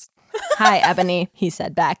voice. Hi, Ebony, he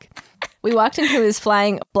said back. We walked into his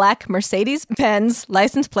flying black Mercedes-Benz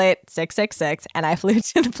license plate 666, and I flew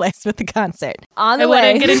to the place with the concert. On the I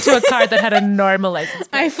way, wouldn't get into a car that had a normal license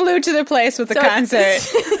plate. I flew to the place with the So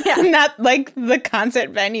it's- concert. Not like the concert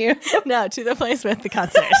venue. no, to the place with the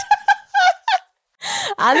concert.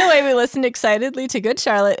 On the way, we listened excitedly to Good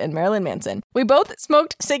Charlotte and Marilyn Manson. We both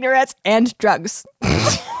smoked cigarettes and drugs.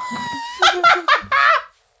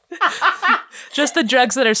 Just the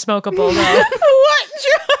drugs that are smokable, though. What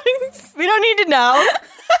drugs? We don't need to know.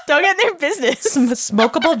 Don't get in their business.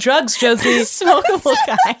 Smokable drugs, Josie. Smokable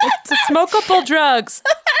kind. Smokable drugs.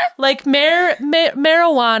 Like marijuana.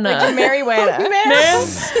 Marijuana.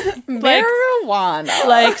 Marijuana.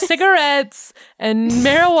 Like cigarettes and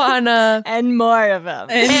marijuana And more of them.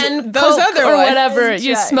 and those coke other or ones. whatever. And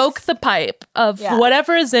You drugs. smoke the pipe of Yeah.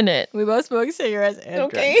 whatever is in it. We both smoked cigarettes and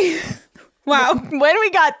drugs. Okay. Wow. When we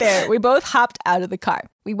got there, we both hopped out of the car.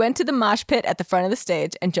 We went to the mosh pit at the front of the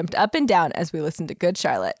stage and jumped up and down as we listened to Good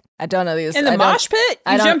Charlotte. I don't know these. In the mosh pit?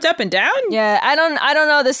 I You don't- jumped up and down? Yeah, I don't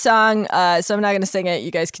know this song, so I'm not going to sing it. You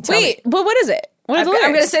guys can tell me. Wait, but what is it? What are I'm the going to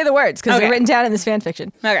lyrics? say the words because Okay. they're written down in this fan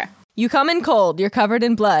fiction. Okay. You come in cold, you're covered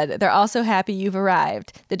in blood. They're all so happy you've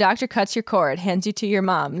arrived. The doctor cuts your cord, hands you to your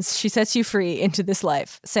mom's. She sets you free into this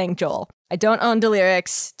life, sang Joel. I don't own the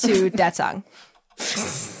lyrics to that song.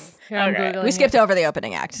 Here, I'm Okay. Googling We it. skipped over the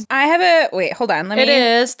opening act. I have a wait, hold on. Let me It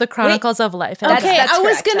is The Chronicles of Life. Okay, That's I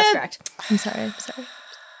was correct. That's gonna- correct. I'm sorry.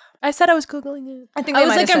 I said I was Googling it. I think I they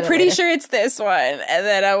was might like, have I'm said it pretty later. sure it's this one. And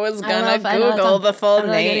then I was I don't know gonna if I know it's Google on- the full I'm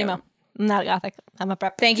really good name. emo. I'm not gothic. I'm a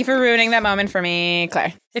prep. Thank you for ruining that moment for me,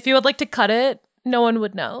 Claire. If you would like to cut it, no one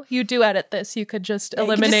would know. You do edit this. You could just you could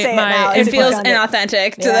just eliminate say it now. my. It It's feels on it.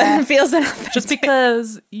 inauthentic to Yeah. the feels inauthentic. just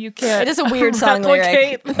because you can't. It is a weird song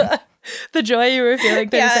lyric. replicate the joy you were feeling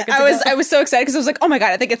 30 yeah, seconds I was so excited because I was like, oh my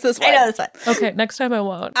god, I think it's this one. I know this one. ago. Okay, next time I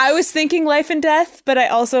won't. I was thinking life and death, but I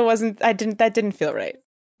also wasn't. That didn't feel right.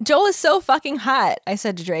 Joel is so fucking hot, I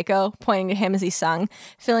said to Draco, pointing to him as he sung,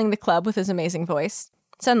 filling the club with his amazing voice.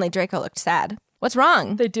 Suddenly, Draco looked sad. What's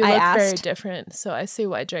wrong? They do I look asked. very different, so I see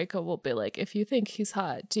why Draco will be like, if you think he's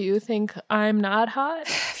hot, do you think I'm not hot?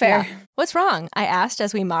 Fair. What's wrong? I asked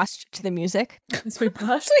as we moshed to the music. Is we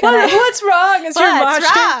blush? What's wrong? Is your What's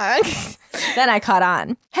mosh? wrong? Then I caught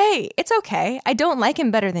on. Hey, it's okay. I don't like him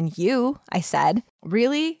better than you, I said.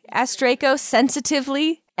 Really? Asked Draco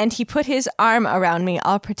sensitively, and he put his arm around me,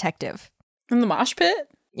 all protective. In the mosh pit?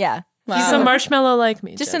 Yeah. He's a marshmallow like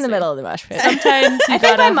me. Just in the Josie. middle of the mosh pit. Sometimes you I think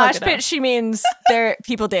by gotta mosh hug it pit out. she means there are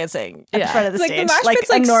people dancing at the Yeah. front of the Like, the stage, mosh pit's,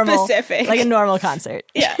 a like, normal, specific. like a normal concert.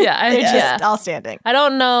 Yeah. Yeah, They're just all standing. I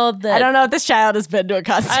don't know that. I don't know if this child has been to a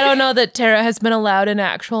concert. I don't know that Tara has been allowed an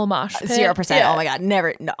actual mosh pit. 0%. Yeah. Oh my god,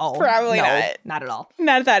 never. No, Probably no, not. at all.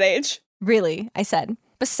 Not at that age. Really, I said.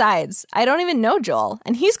 Besides, I don't even know Joel,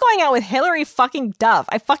 and he's going out with Hillary fucking Duff.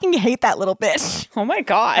 I fucking hate that little bitch. Oh my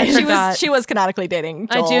god. forgot. She was canonically dating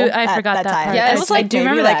I Joel. do- I at forgot that time. part. Yes, it was I like do maybe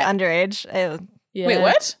remember like that. underage. Yeah. Wait,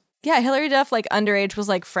 what? Yeah, Hillary Duff, like underage, was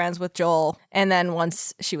like friends with Joel, and then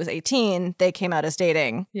once she was 18, they came out as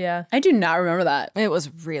dating. Yeah. I do not remember that. It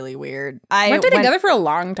was really weird. Weren't they together for a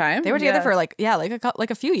long time? They were together Yeah. for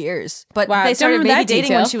like a few years, but Wow, they don't started remember maybe that dating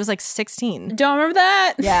detail. when she was like 16. Don't remember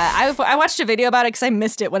that. Yeah, I watched a video about it because I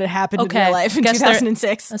missed it when it happened in Okay, real life in guess they're-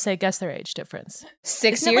 2006. I'll say guess their age difference.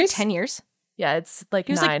 6 Isn't it like years? 10 years? Yeah, it's like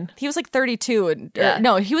He was 9. like he was like 32 and Yeah.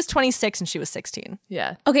 no, he was 26 and she was 16.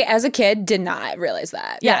 Yeah. Okay, as a kid, did not realize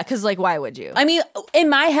that. Yeah, because like why would you? I mean, in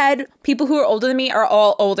my head, people who are older than me are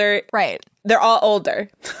all older. Right. They're all older.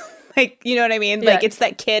 Like, you know what I mean? Yeah. Like, it's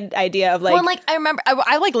that kid idea of like, Well, and, like I remember,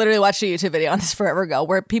 I like literally watched a YouTube video on this forever ago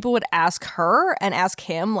where people would ask her and ask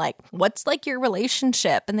him like, "What's like your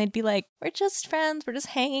relationship?" And they'd be like, "We're just friends. We're just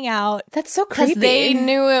hanging out." that's so Because creepy. they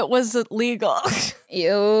knew it was illegal.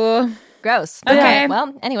 Ew. Gross. Okay.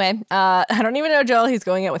 Well, anyway, I don't even know Joel. He's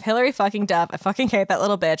going out with Hillary fucking Duff. I fucking hate that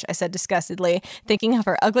little bitch. I said disgustedly, thinking of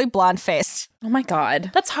her ugly blonde face. Oh my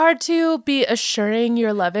god. That's hard to be assuring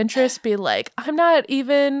your love interest. Be like, I'm not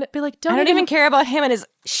even. Be like, I don't even care about him and his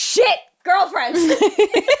shit girlfriend.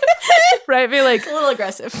 Right? Be like, A little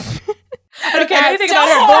aggressive. I don't care anything Don't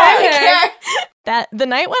about her boyfriend. care. That the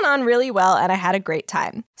night went on really well and I had a great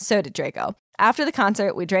time. So did Draco. After the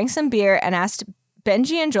concert, we drank some beer and asked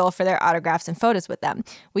Benji and Joel for their autographs and photos with them.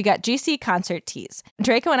 We got GC concert tees.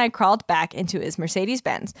 Draco and I crawled back into his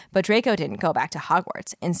Mercedes-Benz, but Draco didn't go back to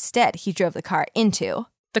Hogwarts. Instead, he drove the car into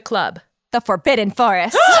The club. the Forbidden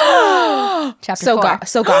Forest. Chapter 4.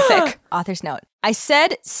 So gothic. Author's note. I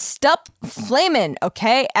said, stop flamin',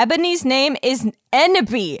 okay? Ebony's name is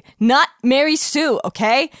Ennaby, not Mary Sue,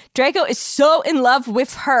 okay? Draco is so in love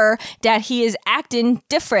with her that he is acting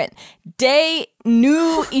different. They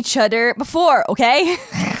knew each other before, okay?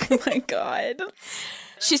 Oh my God.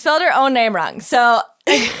 She spelled her own name wrong, so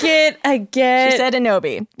I get. she said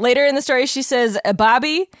Enobi. Later in the story, she says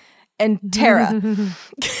Bobby and Tara.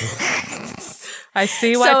 I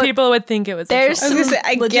see why So people would think it was there's a I was troll. gonna say,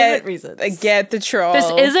 I legitimate get reasons. I get the troll.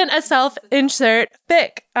 This isn't a self-insert fic.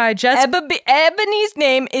 I just... Ebony's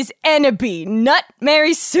name is Ennaby, not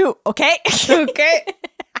Mary Sue, okay? okay.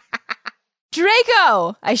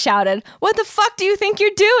 Draco! I shouted. What the fuck do you think you're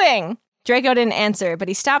doing? Draco didn't answer, but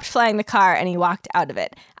he stopped flying the car and he walked out of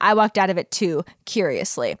it. I walked out of it too,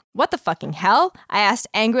 curiously. What the fucking hell? I asked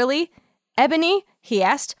angrily. Ebony? He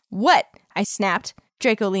asked. What? I snapped.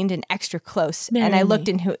 Draco leaned in extra close, and I looked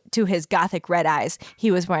into his gothic red eyes. He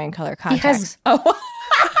was wearing color contacts. Oh.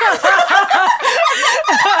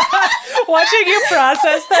 Watching you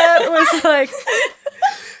process that was like...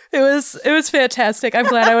 It was fantastic. I'm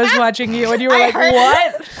glad I was watching you and you were like,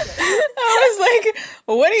 what? I was like,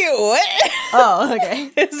 what? Oh,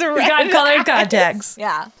 okay. It's a We got colored contacts.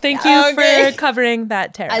 Yeah. Thank you for covering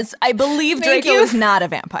that, Tara. As I believe Thank Draco you. is not a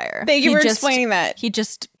vampire. Thank you He for just- explaining that. He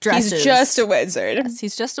just dresses. He's just a wizard. Yes,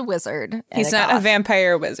 he's just a wizard. and He's not a goth.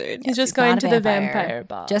 vampire wizard. He's just He's going not to a the vampire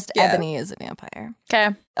ball. Just Yeah. Ebony is a vampire. Okay.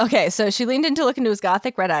 Okay, so she leaned in to look into his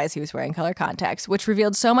gothic red eyes. He was wearing color contacts, which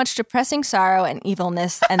revealed so much depressing sorrow and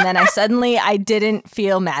evilness. And then I didn't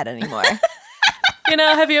feel mad anymore. You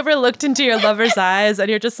know, have you ever looked into your lover's eyes and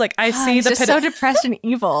you're just like, I see He's the just so depressed and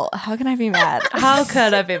evil. How can I be mad? How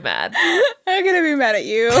could I be mad? I'm gonna be mad at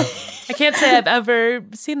you. I can't say I've ever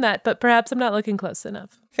seen that, but perhaps I'm not looking close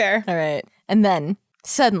enough. Fair. All right. And then,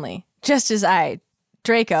 suddenly, just as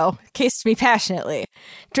Draco kissed me passionately,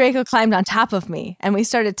 Draco climbed on top of me, and we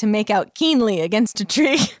started to make out keenly against a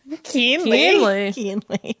tree. Keenly.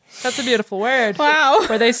 Keenly. That's a beautiful word. Wow.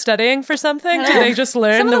 Were they studying for something? Did they just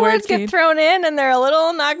learn Some of the the word words keen? get thrown in, and they're a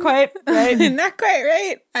little not quite right. Not quite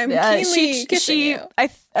right. I'm keenly kissing you.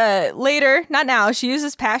 Later, not now, she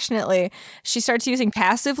uses passionately. She starts using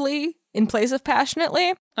passively in place of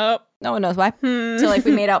passionately. Oh. No one knows why. So, like,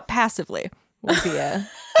 we made out passively would be a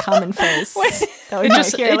common phrase. that we It might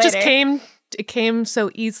just hear later. came so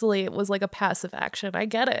easily. It was like a passive action. I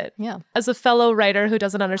get it. Yeah. As a fellow writer who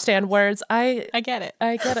doesn't understand words, I get it.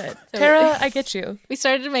 I get it. Tara, I get you. We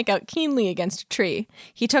started to make out keenly against a tree.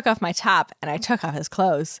 He took off my top, and I took off his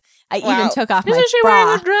clothes. I even took off my Isn't she bra.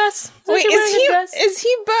 wearing a dress? Wait, is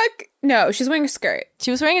he Buck? No, she's wearing a skirt.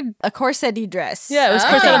 She was wearing a corset-y dress. Yeah, it was Oh.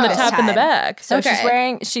 corset on the This top and the time. back. So Okay. she's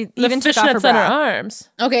wearing, she The even took off her fishnets on her bra. arms.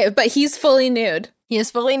 Okay, but he's fully nude. He is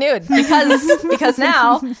fully nude because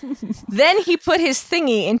now, then he put his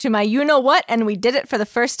thingy into my you-know-what, and we did it for the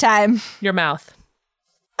first time. Your mouth.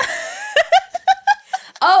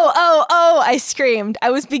 Oh, I screamed. I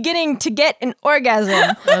was beginning to get an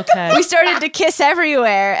orgasm. Okay. We started to kiss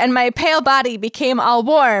everywhere, and my pale body became all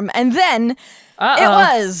warm, and then Uh-oh. it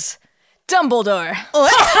was Dumbledore.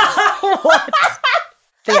 What?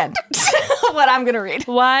 The end. What I'm gonna read.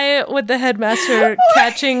 Why would the headmaster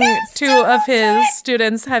catching two of his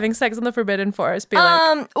students having sex in the Forbidden Forest be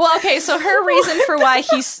like, Well, okay, so her reason for why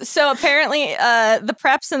he's so apparently the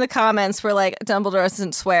preps in the comments were like Dumbledore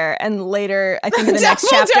doesn't swear, and later I think in the next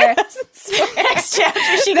chapter, next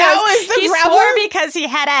chapter she That goes, was the he problem? swore because he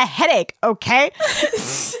had a headache. Okay,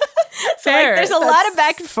 fair? there's a lot of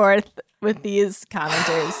back and forth with these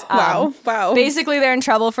commenters. Wow. Basically, they're in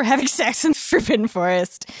trouble for having sex in the Forbidden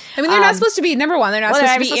Forest. I mean, they're not supposed to be, number one, they're not well, supposed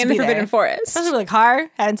they're to be supposed in to the be Forbidden there. Forest. Supposed to be like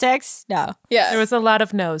car having sex? No. Yeah. There was a lot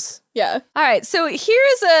of no's. Yeah. All right, so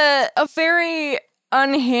here's a very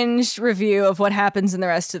unhinged review of what happens in the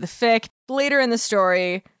rest of the fic. Later in the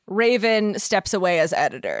story, Raven steps away as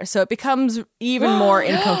editor, so it becomes even more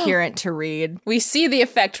incoherent to read. We see the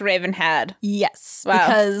effect Raven had. Yes, Wow.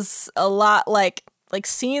 because a lot like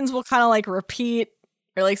scenes will kind of like repeat,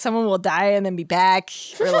 or like someone will die and then be back,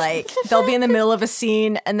 or like they'll be in the middle of a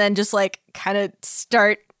scene and then just like kind of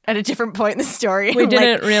start at a different point in the story. We and,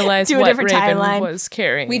 didn't like, realize do a what different Raven timeline. was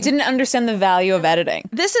carrying. We didn't understand the value of editing.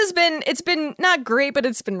 It's been not great, but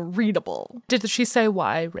it's been readable. Did she say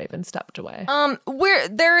why Raven stepped away? Where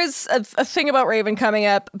there is a thing about Raven coming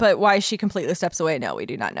up, but why she completely steps away, no, we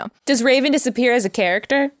do not know. Does Raven disappear as a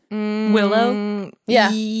character? Willow? Yeah.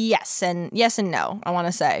 Yes and no, I want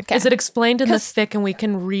to say. Is it explained in the fic and we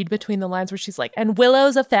can read between the lines where she's like, and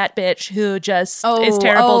Willow's a fat bitch who just is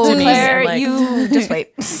terrible to me? Claire, Like, you just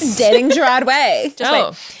wait. Dating Gerard Way. Just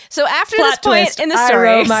wait. So after Plot this point twist, in the I story,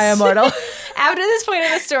 wrote my Immortal. after this point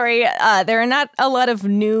in the story, there are not a lot of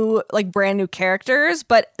new, like brand new characters,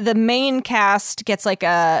 but the main cast gets like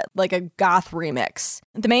a goth remix.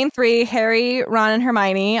 The main three, Harry, Ron, and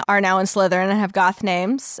Hermione, are now in Slytherin and have goth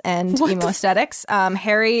names and emo aesthetics.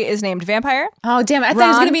 Harry is named Vampire. Oh, damn. I thought he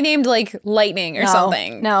was going to be named like Lightning or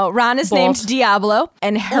something. No, Ron is named Diablo,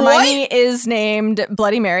 and Hermione is named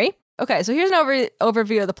Bloody Mary. Okay, so here's an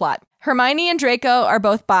overview of the plot. Hermione and Draco are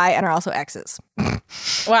both bi and are also exes.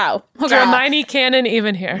 Wow. Okay. Hermione canon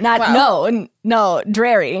even here. No,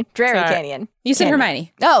 Drary Canyon. You said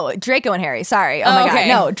Hermione. Oh, Draco and Harry. Sorry. Oh my okay.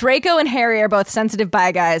 God. No, Draco and Harry are both sensitive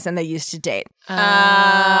bi guys and they used to date.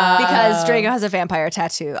 Because Draco has a vampire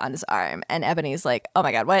tattoo on his arm and Ebony's like, oh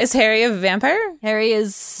my God, what? Is Harry a vampire? Harry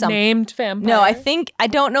is Named vampire? No, I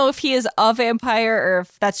don't know if he is a vampire or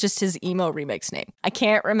if that's just his emo remix name. I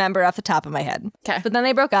can't remember off the top of my head. Okay. But then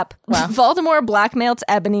they broke up. Wow. Voldemort blackmails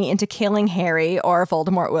Ebony into killing Harry, or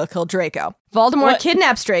Voldemort will kill Draco. Voldemort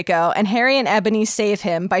kidnaps Draco, and Harry and Ebony save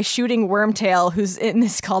him by shooting Wormtail, who's in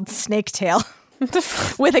this called Snaketail,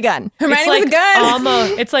 with a gun. Hermione with a gun.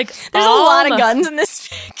 Almost. It's like There's a lot of guns in this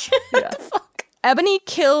fic. What the fuck? Ebony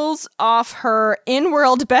kills off her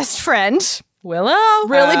in-world best friend, Willow.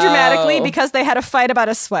 really dramatically because they had a fight about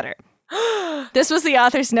a sweater. This was the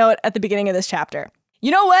author's note at the beginning of this chapter. You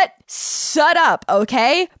know what? Shut up,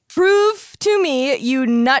 okay? Prove to me your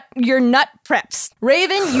nut preps.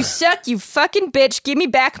 Raven, you suck, you fucking bitch. Give me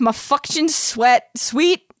back my fucking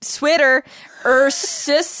sweet sweater.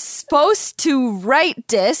 Supposed to write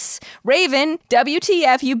this. Raven,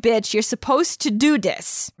 WTF, you bitch. You're supposed to do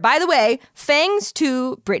this. By the way, thanks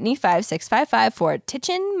to Brittany5655 for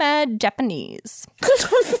teaching my Japanese.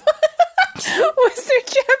 Was there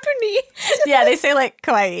Japanese? Yeah, they say like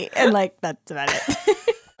kawaii, and like that's about it.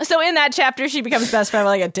 So in that chapter, she becomes best friend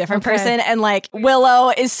with like a different person, and like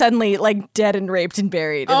Willow is suddenly like dead and raped and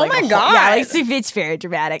buried. Oh my God. Yeah, like it's very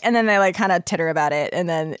dramatic. And then they like kind of titter about it, and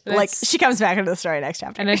then like she comes back into the story next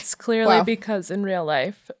chapter. And it's clearly because in real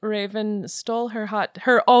life, Raven stole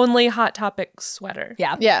her only Hot Topic sweater.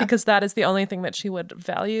 Yeah. Because that is the only thing that she would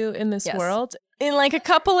value in this world. In like a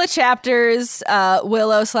couple of chapters,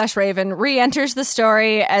 Willow/Raven re-enters the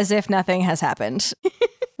story as if nothing has happened.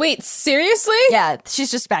 Wait, seriously? Yeah, she's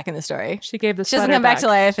just back in the story. She gave the She doesn't come back to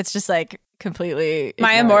life. It's just like completely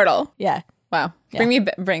My ignored. Immortal. Yeah. Wow. Yeah.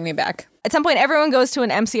 Bring me back. At some point, everyone goes to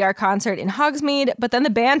an MCR concert in Hogsmeade, but then the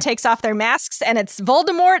band takes off their masks, and it's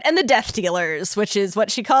Voldemort and the Death Dealers, which is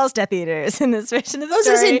what she calls Death Eaters in this version of the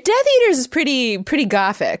story. So Death Eaters is pretty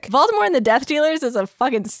gothic. Voldemort and the Death Dealers is a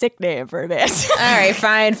fucking sick name for a band. All right,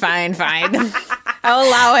 fine. I'll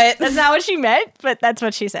allow it. That's not what she meant, but that's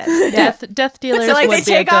what she said. Death Dealers. So like would they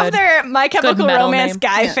be a take off good- their My Chemical metal Romance name.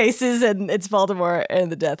 guy faces, and it's Voldemort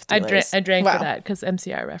and the Death Dealers. I drank Wow. for that because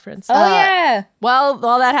MCR reference. Oh, yeah. Well,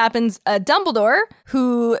 while that happens, Dumbledore,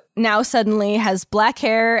 who now suddenly has black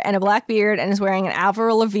hair and a black beard and is wearing an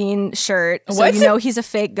Avril Lavigne shirt, so What? you know he's a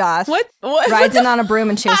fake goth, What? rides in on a broom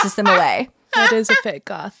and chases them away. That is a fake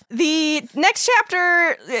goth. The next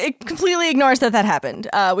chapter it completely ignores that happened.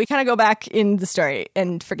 We kind of go back in the story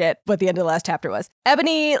and forget what the end of the last chapter was.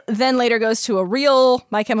 Ebony then later goes to a real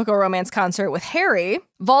My Chemical Romance concert with Harry.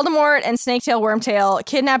 Voldemort and Snaketail Wormtail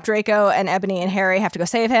kidnap Draco, and Ebony and Harry have to go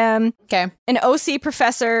save him. Okay. An OC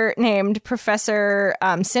professor named Professor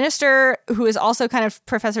Sinister, who is also kind of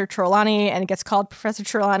Professor Trelawney and gets called Professor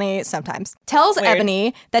Trelawney sometimes, tells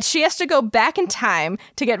Ebony that she has to go back in time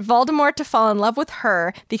to get Voldemort to fall in love with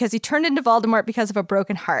her because he turned into Voldemort because of a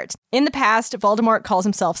broken heart. In the past, Voldemort calls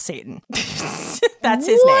himself Satan. That's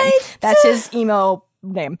his name. That's his emo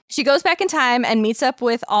name. She goes back in time and meets up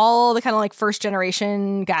with all the kind of like first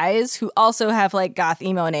generation guys who also have like goth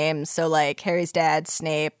emo names. So like Harry's dad,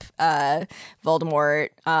 Snape, Voldemort,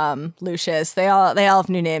 Lucius. They all have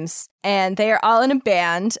new names. And they are all in a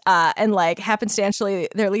band, and like happenstantially,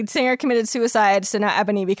 their lead singer committed suicide, so now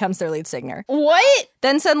Ebony becomes their lead singer. What?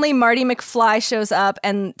 Then suddenly Marty McFly shows up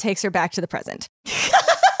and takes her back to the present.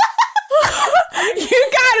 You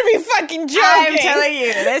gotta be fucking joking. I'm telling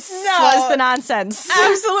you, this was the nonsense.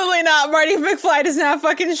 Absolutely not. Marty McFly does not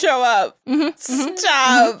fucking show up.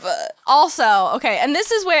 Stop. Also, okay, and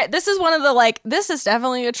this is one of the like, this is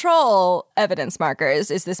definitely a troll evidence markers,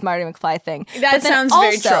 is this Marty McFly thing. That But then sounds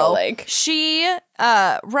very also, troll-like. She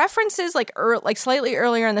references like slightly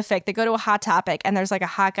earlier in the fic, they go to a Hot Topic and there's like a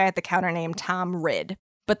hot guy at the counter named Tom Ridd.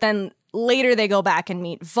 But then later they go back and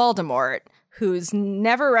meet Voldemort, who's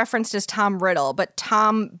never referenced as Tom Riddle, but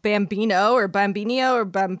Tom Bambino or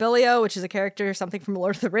Bambilio, which is a character or something from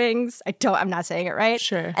Lord of the Rings. I'm not saying it right.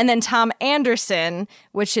 Sure. And then Tom Anderson,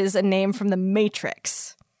 which is a name from The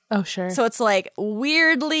Matrix. Oh, sure. So it's like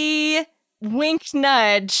weirdly wink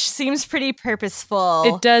nudge, seems pretty purposeful.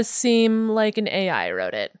 It does seem like an AI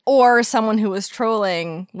wrote it. Or someone who was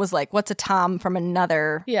trolling was like, what's a Tom from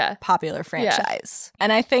another popular franchise?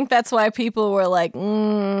 And I think that's why people were like,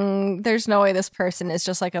 there's no way this person is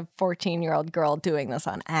just like a 14-year-old girl doing this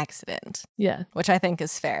on accident. Yeah. Which I think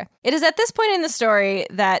is fair. It is at this point in the story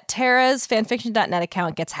that Tara's fanfiction.net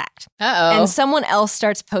account gets hacked. Uh-oh. And someone else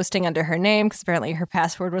starts posting under her name because apparently her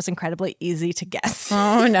password was incredibly easy to guess.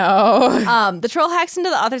 Oh, no. The troll hacks into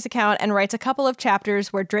the author's account and writes a couple of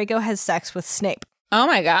chapters where Draco has sex with Snape. Oh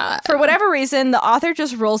my God. For whatever reason, the author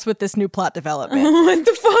just rolls with this new plot development. What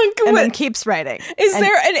the fuck? And then keeps writing. Is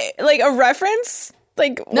there a reference?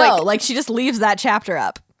 No, she just leaves that chapter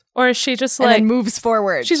up. Or is she just and then moves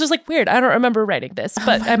forward. She's just like, weird, I don't remember writing this,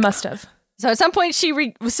 but I must have. So at some point,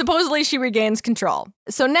 supposedly she regains control.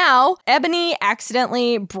 So now, Ebony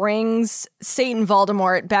accidentally brings Satan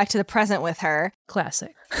Voldemort back to the present with her.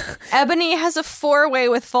 Classic. Ebony has a 4-way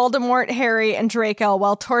with Voldemort, Harry, and Draco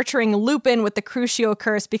while torturing Lupin with the Crucio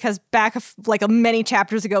curse because back many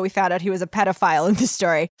chapters ago, we found out he was a pedophile in this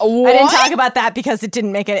story. What? I didn't talk about that because it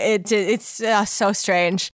didn't make it. It's so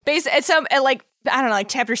strange. I don't know,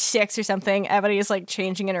 chapter 6 or something, Ebony is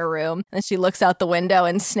changing in her room and she looks out the window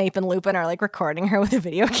and Snape and Lupin are recording her with a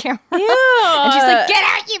video camera. Yeah. And she's like, get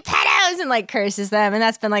out, you pedos! And curses them. And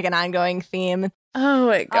that's been an ongoing theme. Oh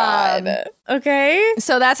my God. Okay.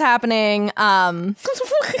 So that's happening.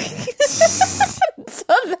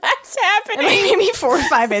 So that's happening. Maybe 4 or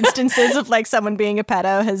 5 instances of someone being a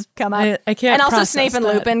pedo has come up. I can't. And also Snape and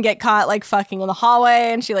Lupin get caught fucking in the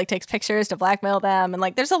hallway, and she takes pictures to blackmail them, and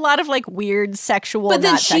there's a lot of weird sexual. But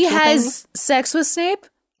then she has things. sex with Snape?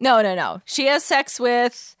 No. She has sex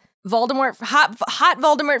with Voldemort, hot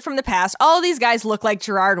Voldemort from the past. All of these guys look like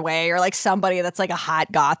Gerard Way or somebody that's a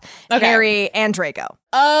hot goth. Okay. Harry and Draco.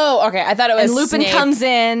 Oh, okay. I thought it was And Lupin Snape. comes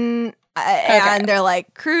in and they're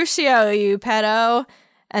like, Crucio, you pedo.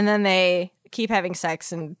 And then they keep having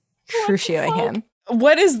sex and crucioing him.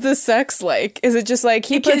 What is the sex like? Is it just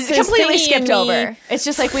he puts his completely thingy skipped in over? It's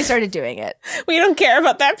just we started doing it. We don't care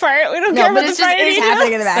about that part. We don't care about but the part. It's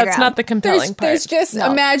happening in the background. That's not the compelling part. There's just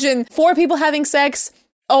imagine 4 people having sex,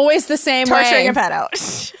 always the same torturing way. a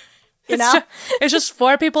pedo. It's just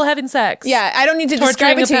 4 people having sex. Yeah, I don't need to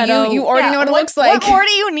Torturing describe it to a pedo. you. You already know what it looks like. What more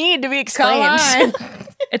do you need to be explained? Come on.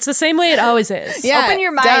 It's the same way it always is. Yeah, Open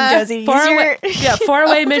your mind, Josie.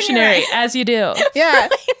 4-way missionary, as you do. Yeah.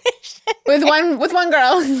 with one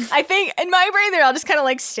girl. I think in my brain they're all just kind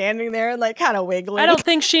of standing there and kind of wiggling. I don't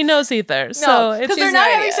think she knows either. No, because they're not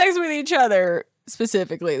having idea. sex with each other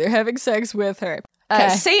specifically. They're having sex with her.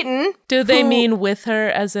 Satan. Do they mean with her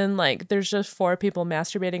as in there's just 4 people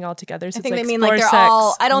masturbating all together? So I think it's they mean for they're sex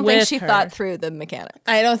all. I don't think with she her. thought through the mechanics.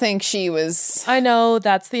 I don't think she was. I know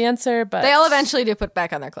that's the answer, but They all eventually do put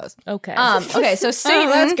back on their clothes. okay. Okay, so Satan,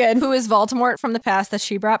 that's good. who is Voldemort from the past that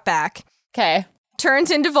she brought back, Okay.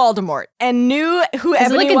 turns into Voldemort and knew who Is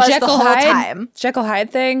Ebony it was a the Jekyll whole Hyde? time. Jekyll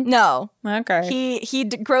Hyde thing? No. Okay. He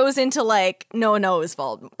grows into no, it was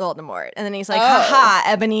Voldemort. And then he's like, haha,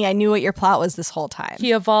 Ebony, I knew what your plot was this whole time.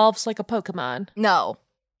 He evolves like a Pokemon. No.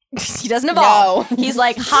 He doesn't evolve. No. He's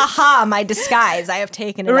like, haha, my disguise. I have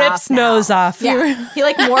taken it off Rips now. nose off. Yeah. He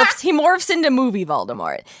morphs into movie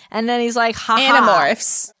Voldemort. And then he's like, haha.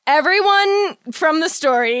 Animorphs. Everyone from the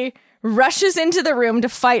story rushes into the room to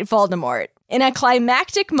fight Voldemort. In a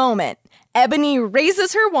climactic moment, Ebony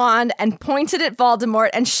raises her wand and points it at Voldemort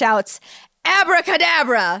and shouts,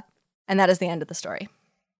 "Abracadabra!" And that is the end of the story.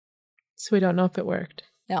 So we don't know if it worked.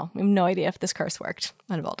 No, we have no idea if this curse worked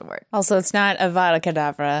on Voldemort. Also, it's not Avada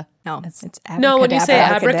Kedavra. No, it's abracadabra. No, when you say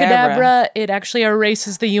Abracadabra. abracadabra, it actually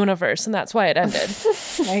erases the universe, and that's why it ended.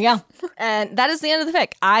 There you go. And that is the end of the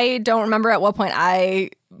fic. I don't remember at what point I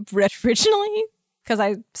read originally, because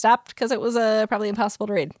I stopped because it was probably impossible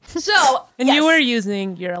to read. So, And yes. you were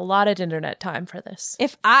using your allotted internet time for this.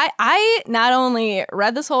 If I not only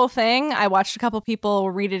read this whole thing, I watched a couple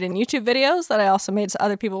people read it in YouTube videos that I also made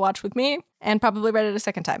other people watch with me, and probably read it a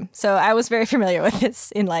second time. So I was very familiar with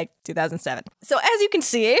this in 2007. So as you can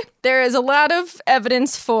see, there is a lot of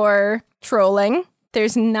evidence for trolling.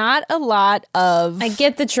 There's not a lot of I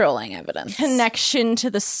get the trolling evidence. connection to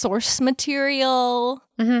the source material.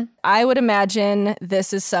 Mm-hmm. I would imagine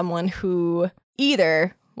this is someone who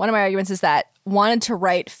either, one of my arguments is that wanted to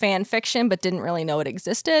write fan fiction but didn't really know it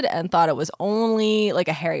existed and thought it was only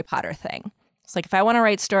a Harry Potter thing. It's if I want to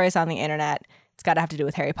write stories on the internet, it's got to have to do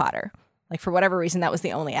with Harry Potter. Like, for whatever reason, that was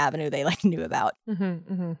the only avenue they like knew about.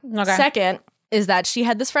 Okay. Second is that she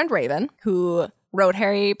had this friend Raven who wrote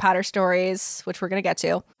Harry Potter stories, which we're going to get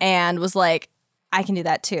to, and was like, I can do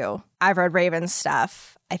that too. I've read Raven's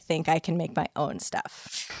stuff. I think I can make my own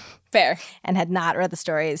stuff. Fair. And had not read the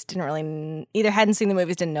stories, either hadn't seen the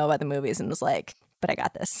movies, didn't know about the movies, and was like, but I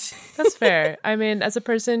got this. That's fair. I mean, as a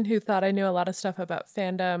person who thought I knew a lot of stuff about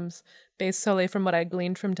fandoms based solely from what I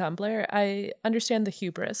gleaned from Tumblr, I understand the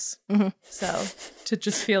hubris. So to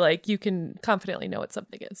just feel like you can confidently know what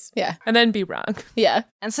something is. Yeah. And then be wrong. Yeah.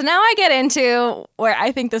 And so now I get into where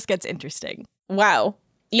I think this gets interesting. Wow.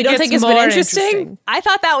 You It don't gets think it's more been interesting? I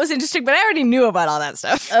thought that was interesting, but I already knew about all that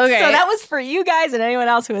stuff. Okay. So that was for you guys and anyone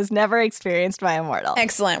else who has never experienced My Immortal.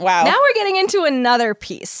 Excellent. Wow. Now we're getting into another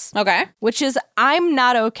piece, Okay. which is I'm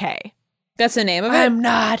Not Okay. That's the name of it? I'm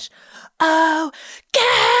not okay.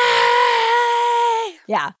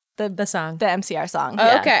 Yeah, The song. the MCR song.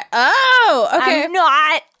 Oh, okay. Oh, okay. I'm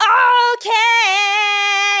not okay.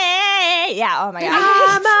 Yeah, oh my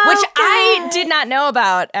God. Which I did not know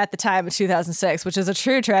about at the time of 2006, which is a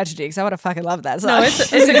true tragedy because I would have fucking loved that song. No,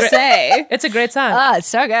 it's a great say. It's a great song. Oh, it's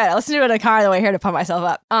so good. I listened to it in the car on the way here to pump myself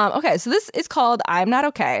up. Okay, so this is called I'm Not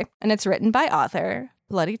Okay, and it's written by author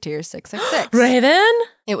Bloody Tears 666. Raven?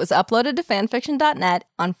 It was uploaded to fanfiction.net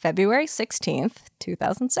on February 16th,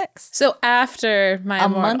 2006. So after My A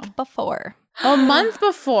Immortal. month before. A month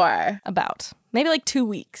before. About. Maybe like 2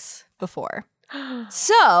 weeks before.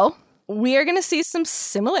 So we are going to see some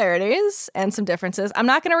similarities and some differences. I'm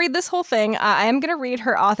not going to read this whole thing. I am going to read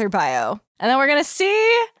her author bio. And then we're going to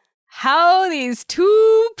see how these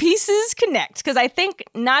two pieces connect. Because I think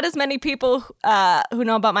not as many people who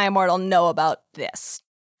know about My Immortal know about this.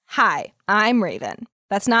 Hi, I'm Raven.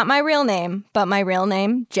 That's not my real name, but my real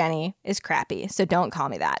name, Jenny, is crappy, so don't call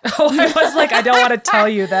me that. Oh, I was like, I don't want to tell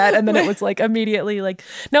you that. And then it was like immediately like,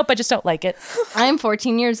 nope, I just don't like it. I'm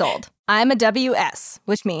 14 years old. I'm a WS,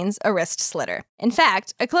 which means a wrist slitter. In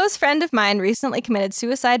fact, a close friend of mine recently committed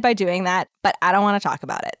suicide by doing that, but I don't want to talk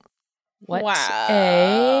about it. What Wow.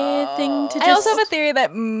 a thing to just... I also have a theory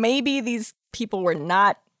that maybe these people were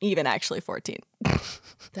not even actually 14.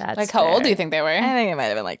 That's Like, how old fair. do you think they were? I think it might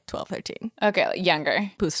have been like 12, 13. Okay, like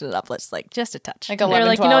younger. Boosted it up, just a touch. Like They're 11,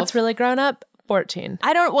 like, 12. you know what's really grown up? 14.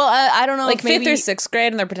 I don't know like if maybe, 5th or 6th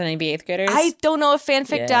grade and they're pretending to be 8th graders? I don't know if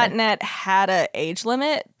fanfic.net had a age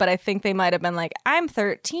limit, but I think they might have been like, I'm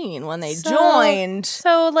 13 when they joined.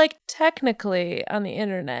 So, like, technically on the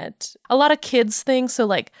internet, a lot of kids things. So,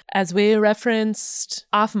 like, as we referenced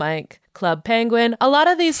off mic, Club Penguin, a lot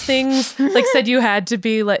of these things, like, said you had to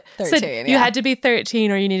be like 13, you yeah. had to be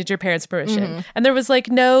 13 or you needed your parents' permission. And there was like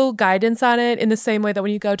no guidance on it in the same way that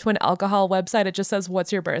when you go to an alcohol website, it just says,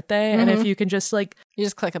 what's your birthday? And if you can just like, You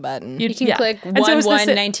just click a button. You can click And so it was this-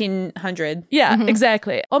 1/1900. Yeah,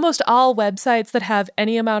 exactly. Almost all websites that have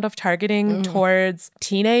any amount of targeting towards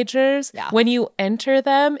teenagers, Yeah. when you enter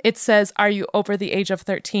them, it says, are you over the age of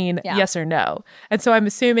 13? Yeah. Yes or no. And so I'm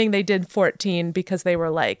assuming they did 14 because they were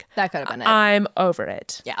like, That could have been it. I'm over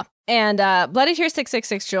it. Yeah. And Bloody Tears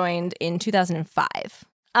 666 joined in 2005.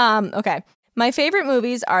 Okay. My favorite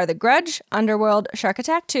movies are The Grudge, Underworld, Shark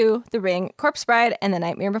Attack 2, The Ring, Corpse Bride, and The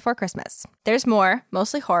Nightmare Before Christmas. There's more,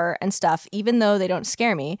 mostly horror and stuff, even though they don't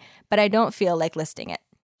scare me, but I don't feel like listing it.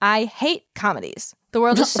 I hate comedies. The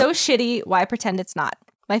world is so shitty, why pretend it's not?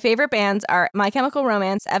 My favorite bands are My Chemical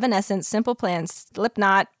Romance, Evanescence, Simple Plan,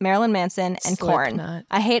 Slipknot, Marilyn Manson, and Korn. Slipknot.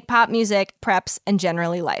 I hate pop music, preps, and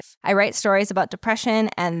generally life. I write stories about depression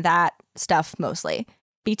and that stuff mostly.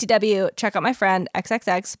 BTW, check out my friend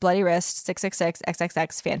XXX Bloody Wrist 666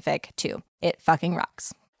 XXX fanfic 2. It fucking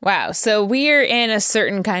rocks. Wow. So we're in a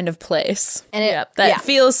certain kind of place And it, that yeah.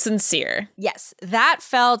 feels sincere. Yes, that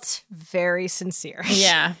felt very sincere.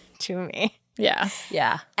 Yeah. To me. Yeah.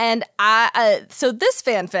 Yeah. And so this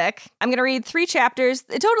fanfic, I'm going to read 3 chapters.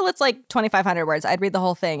 In total, it's like 2,500 words. I'd read the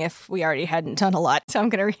whole thing if we already hadn't done a lot. So I'm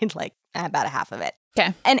going to read like about a half of it.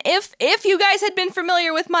 Okay. And if you guys had been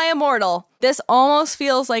familiar with My Immortal, this almost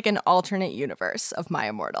feels like an alternate universe of My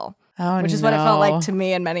Immortal. Oh, which is what it felt like to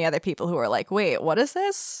me and many other people who were like, wait, what is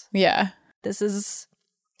this? Yeah. This is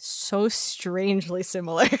so strangely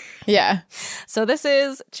similar. Yeah. So this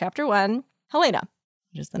is chapter 1, Helena,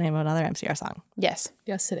 which is the name of another MCR song. Yes.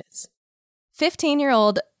 Yes, it is.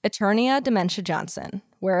 15-year-old Eternia Dementia Johnson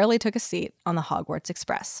warily took a seat on the Hogwarts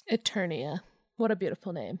Express. Eternia. What a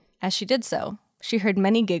beautiful name. As she did so, she heard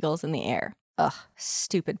many giggles in the air. Ugh,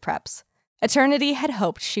 stupid preps. Eternity had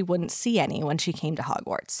hoped she wouldn't see any when she came to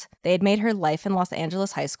Hogwarts. They had made her life in Los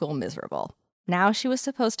Angeles high school miserable. Now she was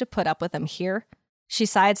supposed to put up with them here? She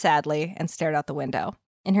sighed sadly and stared out the window.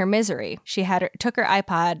 In her misery, she took her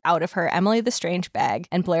iPod out of her Emily the Strange bag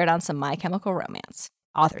and blared on some My Chemical Romance.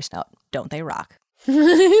 Author's note, don't they rock?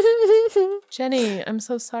 Jenny, I'm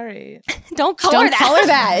so sorry. Don't color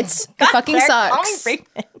that. It fucking sucks.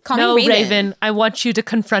 Call me Raven. I want you to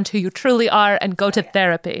confront who you truly are and go to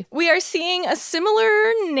therapy. We are seeing a similar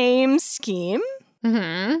name scheme.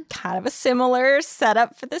 Mm-hmm. Kind of a similar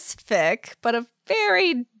setup for this fic, but a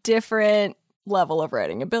very different level of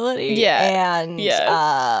writing ability and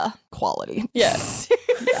quality. Yes.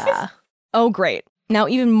 Yeah. Oh, great. Now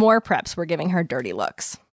even more preps were giving her dirty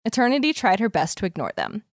looks. Eternity tried her best to ignore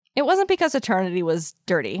them. It wasn't because Eternity was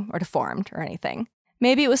dirty or deformed or anything.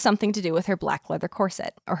 Maybe it was something to do with her black leather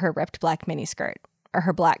corset, or her ripped black miniskirt, or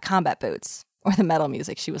her black combat boots, or the metal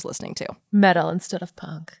music she was listening to. Metal instead of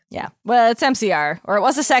punk. Yeah. Well, it's MCR, or it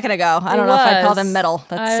was a second ago. I don't know if I'd call them metal.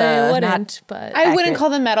 That's I wouldn't, but I wouldn't call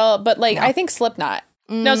them metal, but like I think Slipknot.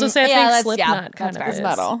 No, so say I think Slipknot kind of is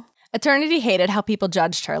metal. Eternity hated how people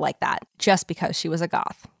judged her like that, just because she was a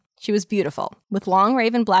goth. She was beautiful, with long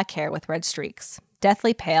raven black hair with red streaks,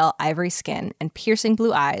 deathly pale ivory skin, and piercing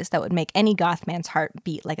blue eyes that would make any goth man's heart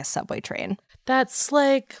beat like a subway train. That's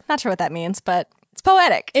like... Not sure what that means, but it's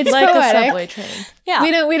poetic. It's like poetic. A subway train. Yeah.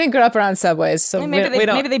 We didn't grow up around subways, so maybe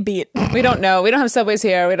they beat. We don't know. We don't have subways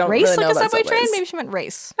here. We don't race really know like a about subway subways. train? Maybe she meant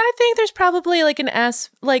race. I think there's probably like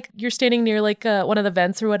like you're standing near like one of the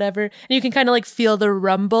vents or whatever, and you can kind of like feel the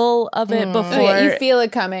rumble of it before. Oh, yeah, you feel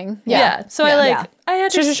it coming. Yeah. So I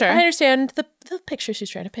understand the picture she's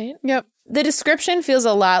trying to paint. Yep. The description feels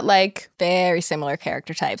a lot like very similar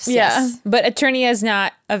character types. Yeah. Yes. But Eternia is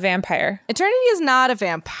not a vampire. Eternity is not a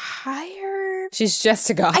vampire. She's just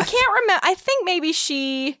a goth. I can't remember. I think maybe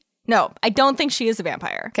No, I don't think she is a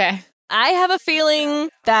vampire. Okay. I have a feeling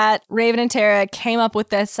that Raven and Tara came up with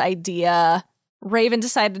this idea. Raven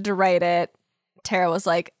decided to write it. Tara was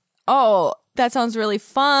like, oh, that sounds really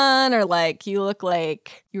fun, or like, you look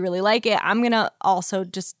like you really like it. I'm going to also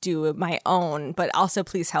just do my own, but also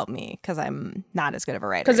please help me because I'm not as good of a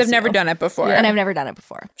writer. Because I've never done it before. Yeah. And I've never done it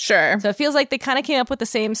before. Sure. So it feels like they kind of came up with the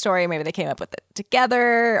same story. Maybe they came up with it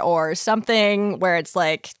together or something where it's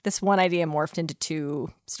like this one idea morphed into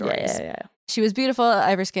two stories. Yeah. She was beautiful,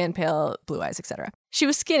 ivory skin, pale, blue eyes, etc. She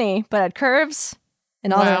was skinny, but had curves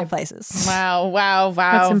in all the right places. Wow.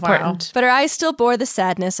 That's important. But her eyes still bore the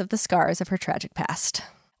sadness of the scars of her tragic past.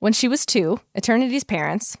 When she was 2, Eternity's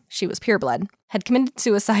parents, she was pureblood, had committed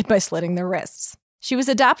suicide by slitting their wrists. She was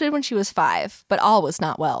adopted when she was 5, but all was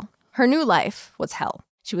not well. Her new life was hell.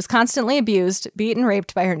 She was constantly abused, beaten,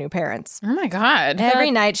 raped by her new parents. Oh my God.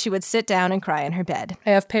 Every night she would sit down and cry in her bed.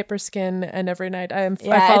 I have paper skin, and every night I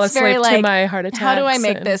fall asleep to my heart attacks. How do I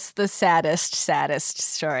make this the saddest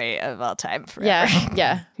story of all time forever?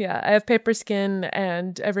 Yeah. Yeah, I have paper skin,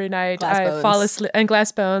 and every night glass I bones. fall asleep, and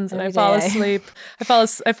glass bones, and I fall asleep. I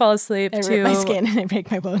fall asleep I to rip my skin and I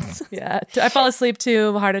break my bones. Yeah, I fall asleep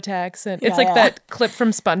to heart attacks, and it's like that clip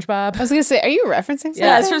from SpongeBob. I was gonna say, are you referencing something?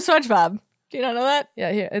 Yeah, it's from SpongeBob. Do you not know that?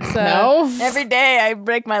 Yeah, here it's no. Every day I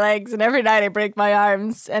break my legs, and every night I break my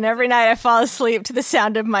arms, and every night I fall asleep to the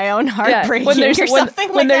sound of my own heart breaking or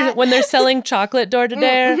something like that. When they're selling chocolate door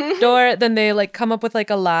to door, then they like come up with like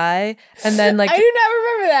a lie, and then like I do not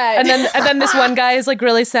remember that. And then this one guy is like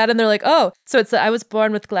really sad, and they're like, oh, so it's I was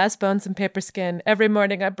born with glass bones and paper skin. Every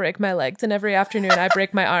morning I break my legs, and every afternoon I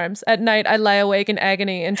break my arms. At night I lie awake in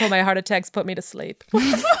agony until my heart attacks put me to sleep.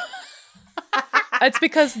 It's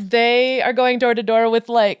because they are going door to door with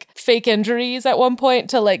like fake injuries at one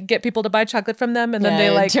point to like get people to buy chocolate from them, and then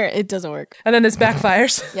they like it doesn't work, and then this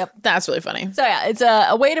backfires. Yep, that's really funny. So yeah, it's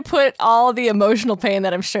a way to put all the emotional pain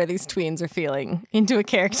that I'm sure these tweens are feeling into a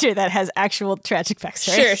character that has actual tragic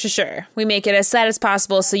backstory. Sure. We make it as sad as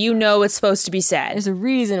possible, so you know it's supposed to be sad. There's a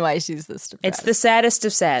reason why she's this depressed. It's the saddest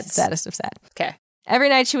of sads. Saddest of sad. Okay. Every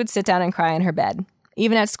night she would sit down and cry in her bed.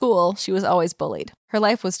 Even at school, she was always bullied. Her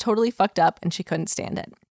life was totally fucked up, and she couldn't stand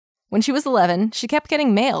it. When she was 11, she kept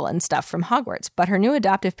getting mail and stuff from Hogwarts, but her new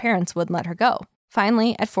adoptive parents wouldn't let her go.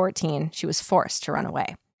 Finally, at 14, she was forced to run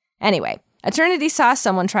away. Anyway, Eternity saw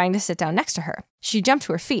someone trying to sit down next to her. She jumped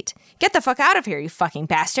to her feet. "Get the fuck out of here, you fucking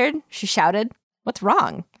bastard!" she shouted. "What's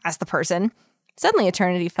wrong?" asked the person. Suddenly,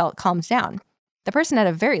 Eternity felt calmed down. The person had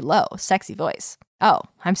a very low, sexy voice. "Oh,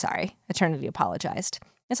 I'm sorry," Eternity apologized.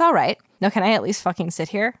 "It's all right. Now can I at least fucking sit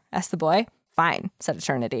here?" asked the boy. "Fine," said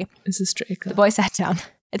Eternity. This is Draco. The boy sat down.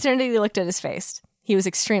 Eternity looked at his face. He was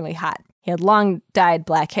extremely hot. He had long, dyed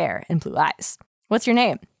black hair and blue eyes. "What's your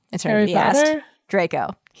name?" Eternity asked.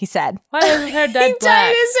 "Draco," he said. Why is her hair dyed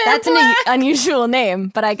black? That's an unusual name,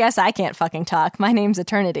 but I guess I can't fucking talk. My name's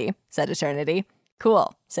Eternity, said Eternity.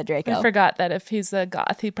 Cool, said Draco. I forgot that if he's a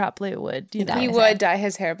goth, he probably would. He would dye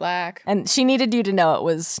his hair black. And she needed you to know it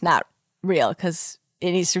was not real because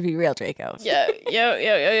it needs to be real, Draco. Yeah.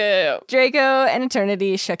 Draco and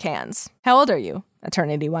Eternity shook hands. How old are you?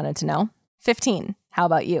 Eternity wanted to know. 15. How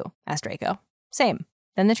about you? Asked Draco. Same.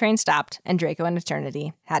 Then the train stopped, and Draco and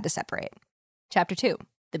Eternity had to separate. Chapter 2.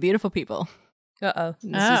 The Beautiful People. Uh-oh.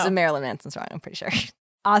 This is a Marilyn Manson song, I'm pretty sure.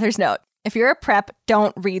 Author's note. If you're a prep,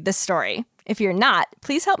 don't read this story. If you're not,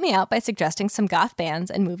 please help me out by suggesting some goth bands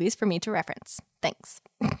and movies for me to reference. Thanks.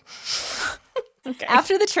 Okay.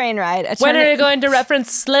 After the train ride, When are you going to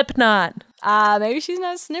reference Slipknot? maybe she's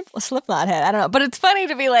not a Slipknot head. I don't know. But it's funny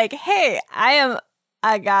to be like, hey, I am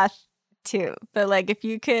a goth too. But like, if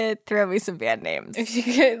you could throw me some band names, If you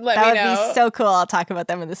could let that me would know. be so cool. I'll talk about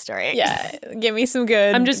them in the story. Yeah, give me some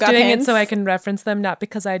good. I'm just goth doing hints. it so I can reference them, not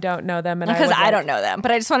because I don't know them. And Because I would don't know them,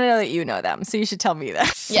 but I just want to know that you know them. So you should tell me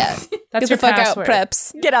that. Yeah, That's get your the fuck password. out,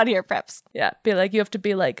 preps. Get out here, preps. Yeah, be like, you have to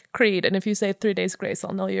be like Creed, and if you say 3 days grace,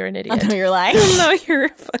 I'll know you're an I idiot. know you're lying. No, you're a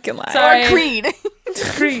fucking lying. Sorry. Or Creed.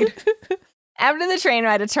 Creed. After the train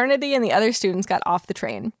ride, Eternity and the other students got off the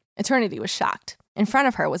train. Eternity was shocked. In front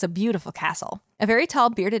of her was a beautiful castle. A very tall,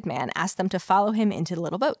 bearded man asked them to follow him into the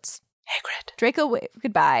little boats. Hagrid. Draco waved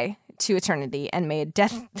goodbye to Eternity and made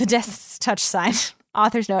the death touch sign.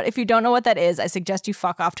 Author's note, if you don't know what that is, I suggest you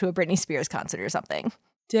fuck off to a Britney Spears concert or something.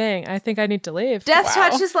 Dang, I think I need to leave. Death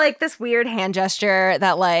touch is like this weird hand gesture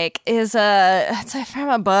that like is it's like from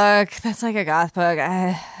a book that's like a goth book.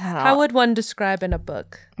 I don't know. How would one describe in a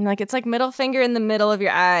book? Like it's like middle finger in the middle of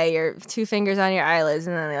your eye, your 2 fingers on your eyelids,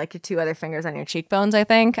 and then like your 2 other fingers on your cheekbones, I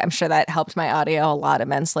think. I'm sure that helped my audio a lot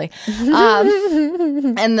immensely.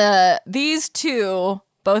 And these two,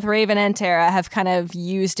 both Raven and Tara, have kind of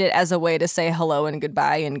used it as a way to say hello and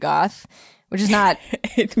goodbye in goth, which is not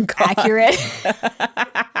accurate.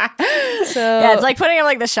 So Yeah, it's like putting up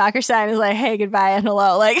like the shocker sign is like, hey, goodbye and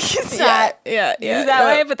hello. Like it's not used that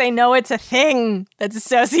way, but they know it's a thing that's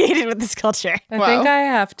associated with this culture. I think I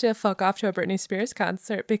have to fuck off to a Britney Spears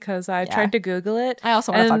concert because I tried to Google it. I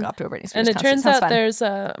also want to fuck off to a Britney Spears And it concert. turns Sounds out fun. there's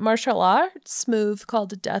a martial arts move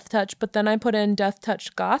called Death Touch, but then I put in Death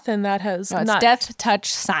Touch Goth, and that has No, it's not. Death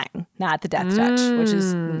Touch sign, not the Death Touch, which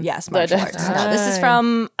is, yes, martial Death arts. No, this is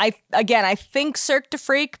from, I think Cirque du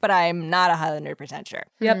Freak, but I'm not 100% sure.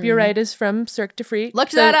 Yep, you're right. Is from Cirque du Freak.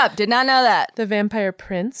 Looked that up. Did not know that. The Vampire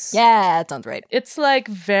Prince. Yeah, that sounds right. It's like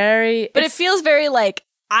very. But it feels very like,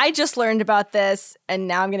 I just learned about this, and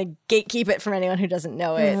now I'm going to gatekeep it from anyone who doesn't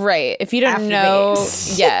know it. Right. If you don't After know,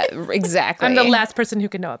 me. yeah, exactly. I'm the last person who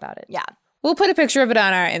can know about it. Yeah, We'll put a picture of it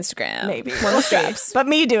on our Instagram. maybe. One of the steps. But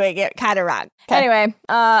me doing it, kind of wrong. Anyway,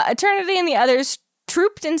 Eternity and the others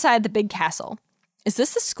trooped inside the big castle. Is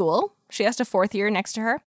this the school? She asked a 4th year next to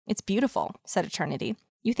her. It's beautiful, said Eternity.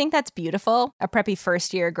 You think that's beautiful? A preppy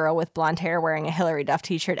first-year girl with blonde hair wearing a Hillary Duff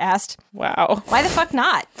t-shirt asked. Wow. Why the fuck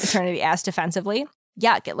not? Eternity asked defensively.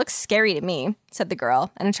 Yuck, it looks scary to me, said the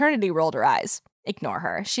girl, and Eternity rolled her eyes. Ignore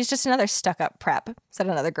her. She's just another stuck-up prep, said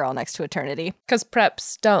another girl next to Eternity. Because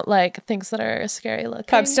preps don't like things that are scary looking.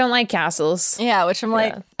 Preps don't like castles. Yeah, which I'm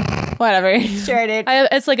like, Whatever. sure, dude.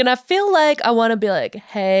 It's like, and I feel like I want to be like,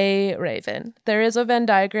 hey, Raven, there is a Venn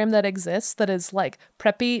diagram that exists that is like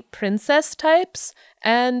preppy princess types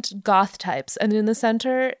and goth types. And in the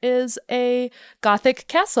center is a gothic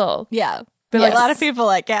castle. Yeah. Yes. A lot of people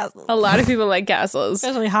like castles, A lot of people like castles.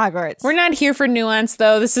 especially Hogwarts. We're not here for nuance,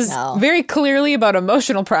 though. This is No. very clearly about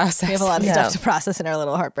emotional process. We have a lot of stuff to process in our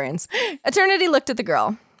little heart brains. Eternity looked at the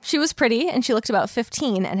girl. She was pretty, and she looked about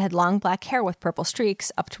 15 and had long black hair with purple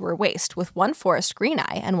streaks up to her waist, with one forest green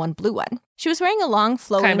eye and one blue one. She was wearing a long,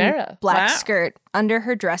 flowing Chimera. black Wow. skirt under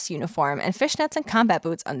her dress uniform and fishnets and combat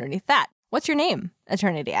boots underneath that. What's your name?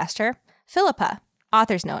 Eternity asked her. Philippa.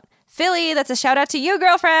 Author's note. Philly, that's a shout out to you,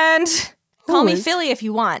 girlfriend. Call me Philly if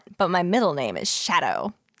you want, but my middle name is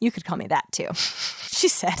Shadow. You could call me that too, she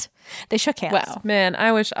said. They shook hands. Wow. Man,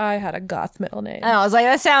 I wish I had a goth middle name. And I was like,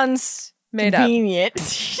 that sounds Made up.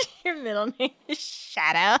 convenient. Your middle name is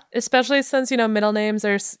Shadow. Especially since, middle names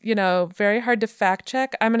are, very hard to fact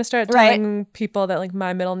check. I'm going to start Right. telling people that, like,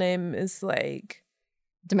 my middle name is, like,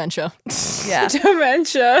 Dementia. yeah.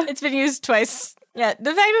 Dementia. It's been used twice. Yeah,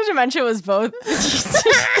 the fact that dementia was both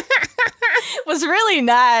was really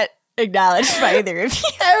not acknowledged by either of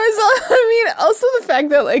you. Also the fact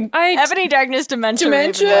that, like, Ebony Darkness, Dementia.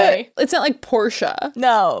 dementia, it's not like Portia.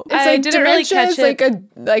 No. It's I like didn't really dementia catch is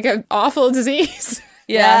like a awful disease.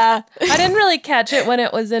 Yeah. I didn't really catch it when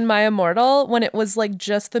it was in my Immortal, when it was like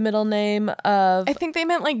just the middle name of... I think they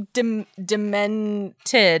meant like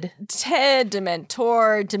Dementor,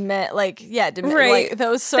 right. like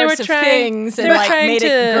those sorts of things, they and were like trying made to-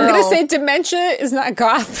 it girl. I'm gonna say dementia is not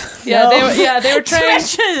goth. Yeah, they were trying...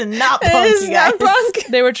 Dementia is not punk, It is you guys. not punk.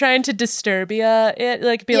 They were trying to Disturbia it,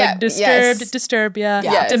 like be like disturbed, yes. Disturbia,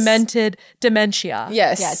 Yes. demented, dementia.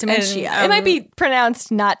 Yes. Yeah, dementia. And, It might be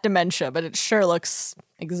pronounced not dementia, but it sure looks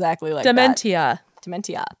exactly like that. Dementia.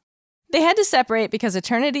 Dementia. They had to separate because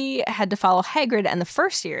Eternity had to follow Hagrid and the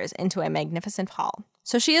first years into a magnificent hall.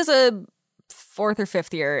 So she is a fourth or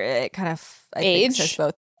fifth year, it kind of I think Age? says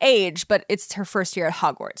both. Age, but it's her first year at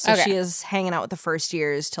Hogwarts. So Okay. she is hanging out with the first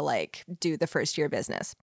years to like do the first year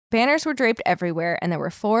business. Banners were draped everywhere, and there were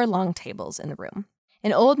 4 long tables in the room.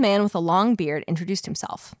 An old man with a long beard introduced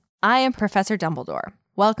himself. I am Professor Dumbledore.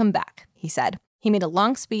 Welcome back, he said. He made a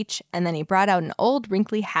long speech, and then he brought out an old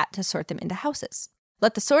wrinkly hat to sort them into houses.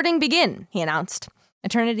 Let the sorting begin, he announced.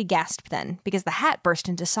 Eternity gasped then, because the hat burst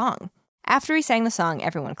into song. After he sang the song,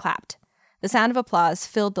 everyone clapped. The sound of applause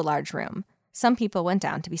filled the large room. Some people went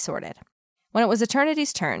down to be sorted. When it was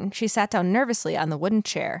Eternity's turn, she sat down nervously on the wooden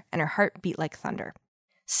chair, and her heart beat like thunder.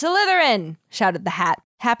 Slytherin! Shouted the hat.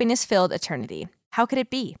 Happiness filled Eternity. How could it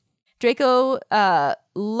be? Draco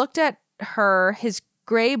looked at her, his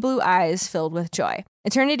gray-blue eyes filled with joy.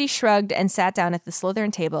 Eternity shrugged and sat down at the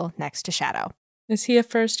Slytherin table next to Shadow. Is he a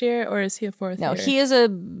first year or is he a fourth No, year? he's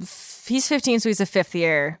 15, so he's a fifth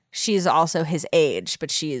year. She's also his age,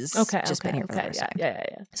 but she's just been here for the first time. Yeah.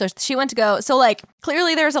 So she went to go. So like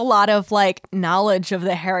clearly there's a lot of like knowledge of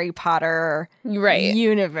the Harry Potter Right.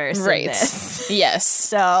 universe Right. in this. Yes.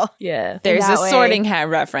 So Yeah. There's that a way- sorting hat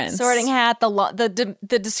reference. sorting hat,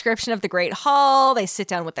 the description of the Great Hall. They sit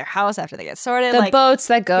down with their house after they get sorted. The like boats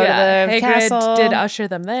that go to the Hagrid castle. did usher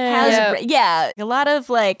them there. has, a lot of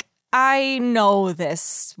like I know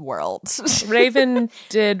this world. Raven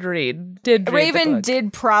did read the Raven book.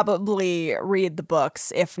 did probably read the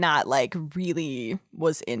books, if not like really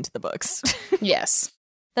was into the books. Yes.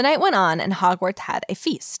 The night went on and Hogwarts had a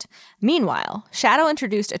feast. Meanwhile, Shadow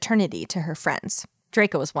introduced Eternity to her friends.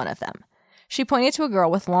 Draco was one of them. She pointed to a girl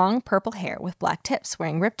with long purple hair with black tips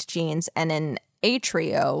wearing ripped jeans and an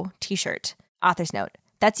A-Trio t-shirt. Author's note.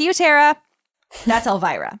 That's you, Tara. That's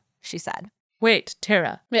Elvira, she said. Wait,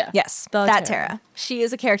 Tara. Yeah. Yes, The that Tara. Tara. She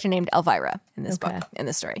is a character named Elvira in this Okay. book, in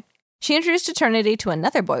this story. She introduced Eternity to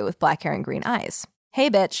another boy with black hair and green eyes.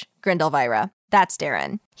 Hey, bitch, grinned Elvira. That's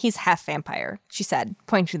Darren. He's half vampire, she said,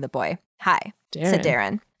 pointing to the boy. Hi, said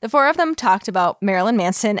Darren. The 4 of them talked about Marilyn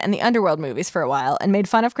Manson and the Underworld movies for a while and made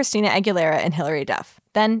fun of Christina Aguilera and Hilary Duff.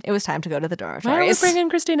 Then it was time to go to the Why are we dormitories. bringing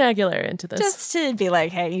Christina Aguilera into this? Just to be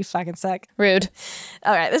like, hey, you fucking suck. Rude.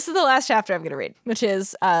 All right, this is the last chapter I'm going to read, which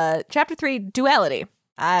is chapter 3, Duality.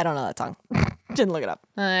 I don't know that song. Didn't look it up.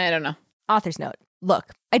 I don't know. Author's note. Look,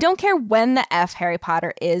 I don't care when the F Harry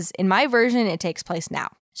Potter is. In my version, it takes place now.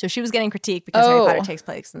 So she was getting critiqued because Harry Potter takes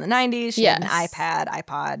place in the 90s. She had an Yes.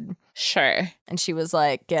 iPod, Sure. and she was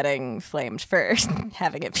like getting flamed for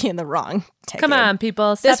having it be in the wrong decade. Come on,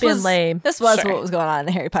 people. Stop being lame. This was Sure. what was going on in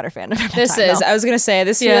the Harry Potter fandom. At that This time, is, though. I was going to say,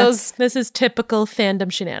 this Yeah, feels. this is typical fandom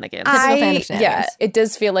shenanigans. Typical fandom Yeah, shenanigans. it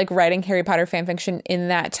does feel like writing Harry Potter fanfiction in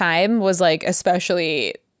that time was like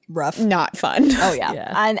especially rough. not fun. Oh yeah.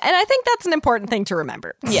 Yeah. And I think that's an important thing to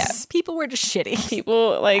remember. Yeah. People were just shitty.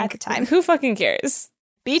 People like At the time. who fucking cares?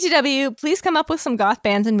 BTW, please come up with some goth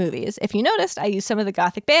bands and movies. If you noticed, I used some of the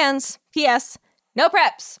gothic bands. P.S. No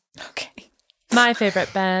preps. Okay. My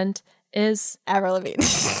favorite band is Avril Lavigne.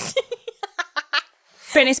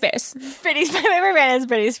 Britney Spears. My favorite band is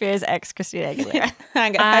Britney Spears x Christina Aguilera.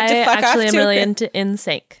 I'm gonna have to I fuck actually off am too. really into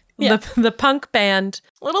NSYNC. Yeah. The punk band.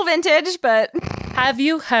 Little vintage, but Have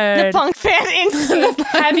you the heard punk band in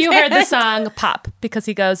Have you heard the song Pop? Because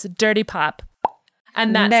he goes dirty pop.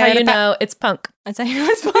 And that's how you know it's punk. That's how you know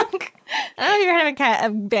it's punk. I don't know if you've heard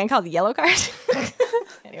of a band called Yellow Card.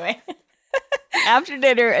 Anyway. After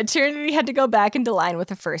dinner, Eternity had to go back into line with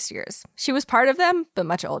the first years. She was part of them, but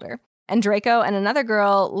much older. And Draco and another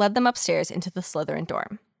girl led them upstairs into the Slytherin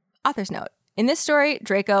dorm. Author's note. In this story,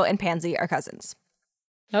 Draco and Pansy are cousins.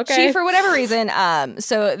 Okay. She, for whatever reason,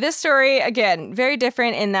 so this story, again, very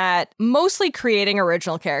different in that mostly creating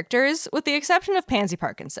original characters, with the exception of Pansy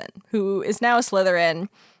Parkinson, who is now a Slytherin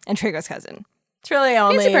and Draco's cousin. It's really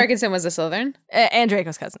only... Pansy Parkinson was a Slytherin. and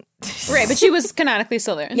Draco's cousin. Right, but she was canonically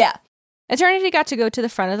Slytherin. Yeah. Eternity got to go to the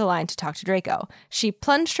front of the line to talk to Draco. She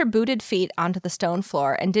plunged her booted feet onto the stone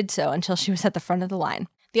floor and did so until she was at the front of the line.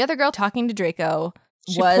 The other girl talking to Draco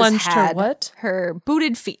plunged her had what? Her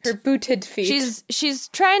booted feet. Her booted feet. She's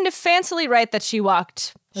trying to fancily write that she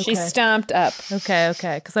walked She stomped up. Okay.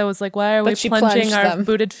 Because I was like, why are we she plunging plunged our them.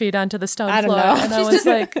 booted feet onto the stone I don't floor? know. And I was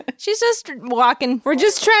like, She's just walking. We're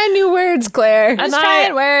just trying new words, Claire.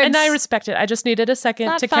 trying words. And I respect it. I just needed a second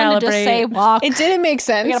Not to fun calibrate. to just say walk. It didn't make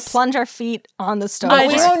sense. We gotta plunge our feet on the stone. I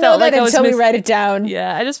we just won't know felt that like I was until we write it down.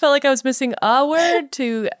 Yeah, I just felt like I was missing a word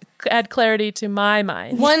to add clarity to my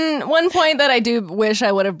mind. One point that I do wish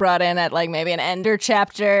I would have brought in at like maybe an Ender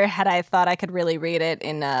chapter, had I thought I could really read it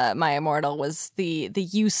in my Immortal, was the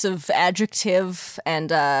use of adjective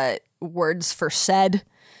and words for said.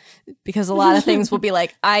 Because a lot of things will be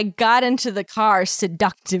like, I got into the car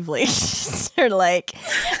seductively. Or like,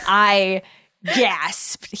 I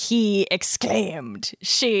gasped, he exclaimed,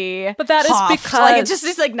 she But that is coughed. because- like, it's just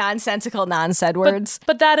these like nonsensical non-said words.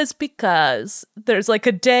 But that is because there's like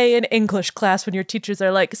a day in English class when your teachers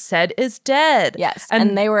are like, said is dead. Yes,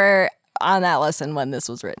 and they were on that lesson when this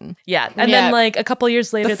was written. Yeah, and then like a couple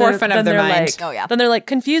years later, forefront of their mind. Like, then they're like,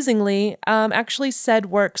 confusingly, actually said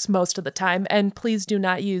works most of the time, and please do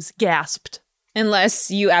not use gasped.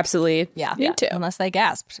 Unless you absolutely need to. Unless they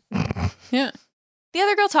gasped. Yeah. The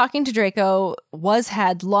other girl talking to Draco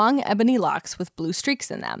had long ebony locks with blue streaks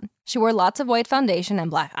in them. She wore lots of white foundation and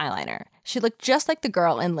black eyeliner. She looked just like the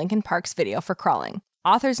girl in Linkin Park's video for Crawling.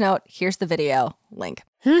 Author's note, here's the video, link.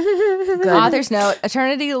 Author's note,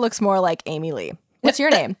 Eternity looks more like Amy Lee. What's your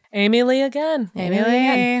name? Amy Lee again. Amy Lee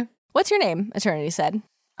again. What's your name? Eternity said.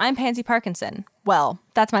 I'm Pansy Parkinson. Well,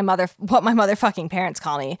 that's what my motherfucking parents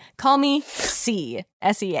call me. Call me C.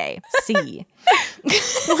 S-E-A. C.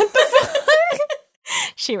 What the fuck?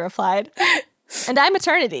 She replied. And I'm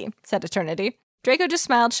Eternity, said Eternity. Draco just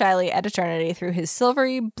smiled shyly at Eternity through his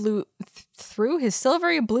silvery blue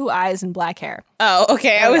eyes and black hair. Oh,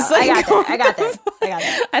 okay. I was like, I got there.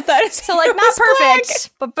 I thought it So like not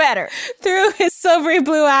perfect, but better. Through his silvery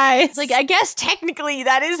blue eyes. It's like, I guess technically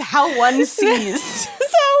that is how one sees.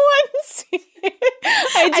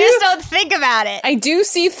 I just don't think about it. I do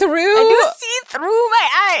see through. I do see through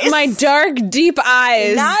my eyes. My dark, deep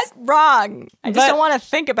eyes. Not wrong. I just don't want to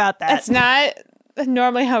think about that. That's not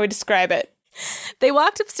normally how we describe it. They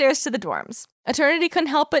walked upstairs to the dorms. Eternity couldn't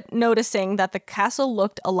help but noticing that the castle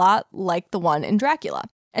looked a lot like the one in Dracula.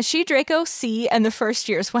 As she, Draco, C, and the first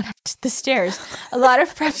years went up the stairs, a lot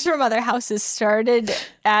of preps from other houses stared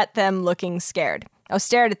at them looking scared. There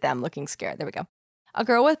we go. A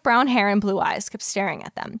girl with brown hair and blue eyes kept staring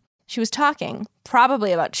at them. She was talking,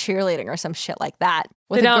 probably about cheerleading or some shit like that,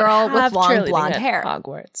 with a girl with long blonde hair.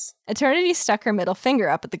 Hogwarts. Eternity stuck her middle finger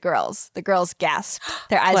up at the girls. The girls gasped.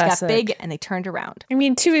 Their eyes got big and they turned around. I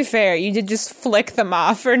mean, to be fair, you did just flick them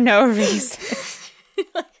off for no reason.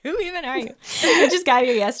 Who even are you? I just got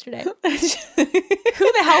here yesterday. Who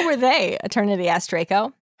the hell were they? Eternity asked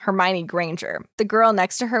Draco. Hermione Granger. The girl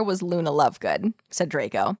next to her was Luna Lovegood, said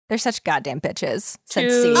Draco. They're such goddamn bitches, said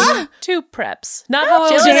C. Two preps. Not how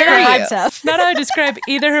I describe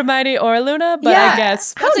either Hermione or Luna, but I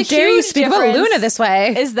guess. How dare you speak about Luna this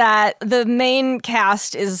way? Is that the main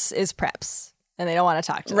cast is preps. And they don't want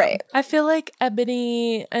to talk to them. I feel like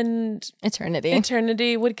Ebony and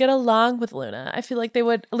Eternity would get along with Luna. I feel like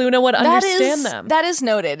Luna would understand them. That is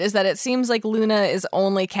noted, is that it seems like Luna is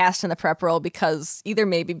only cast in the prep role because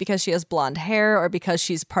she has blonde hair or because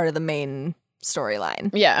she's part of the main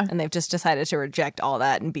storyline. Yeah. And they've just decided to reject all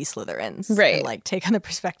that and be Slytherins. Right. And like take on the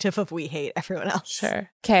perspective of we hate everyone else.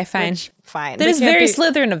 Sure. Okay, fine. Fine. That is very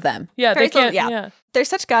Slytherin of them. Yeah, they can't. Yeah. They're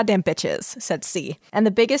such goddamn bitches, said C. And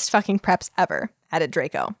the biggest fucking preps ever, added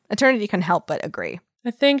Draco. Eternity couldn't help but agree.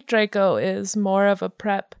 I think Draco is more of a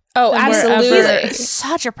prep. Oh, absolutely. He's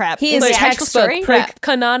such a prep. He is like, textbook prep. Like,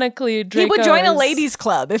 canonically, Draco he would join a ladies'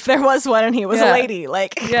 club if there was one and he was a lady.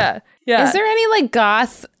 Like, yeah. Is there any like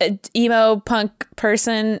goth emo punk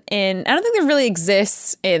person in? I don't think there really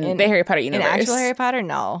exists in the Harry Potter universe. In actual Harry Potter,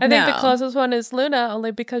 no. I think the closest one is Luna,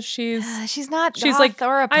 only because she's not. She's goth like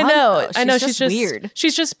or a punk, I know. She's just weird.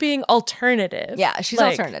 She's just being alternative. Yeah, she's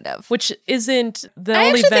like, alternative, which isn't the I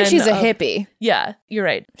only. actually think she's a hippie. Yeah, you're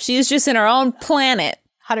right. She's just in her own planet.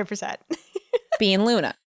 100%. Being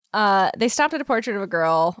Luna. They stopped at a portrait of a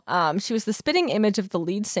girl. She was the spitting image of the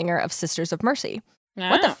lead singer of Sisters of Mercy. Oh.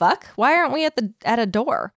 What the fuck? Why aren't we at a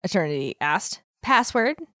door? Eternity asked.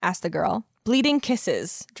 Password? Asked the girl. Bleeding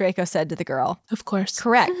kisses, Draco said to the girl. Of course.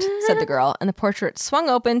 Correct, said the girl, and the portrait swung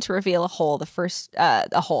open to reveal a hole. The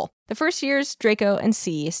first years, Draco and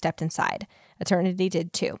C stepped inside. Eternity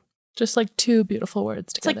did too. Just like two beautiful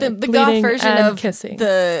words together. It's like the goth version of kissing.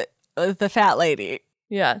 the fat lady.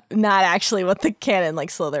 Yeah. Not actually what the canon like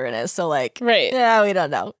Slytherin is. So like, right. Yeah, we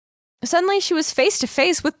don't know. Suddenly she was face to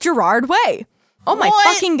face with Gerard Way. Oh my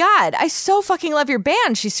fucking God. I so fucking love your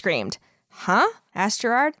band, she screamed. Huh? Asked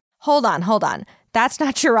Gerard. Hold on. That's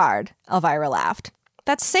not Gerard, Elvira laughed.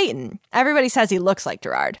 That's Satan. Everybody says he looks like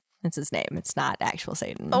Gerard. It's his name. It's not actual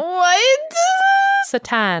Satan. What?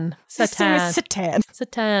 Satan. His name is Satan.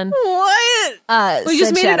 Satan. What? We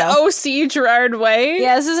just made Shadow. an OC Gerard Way.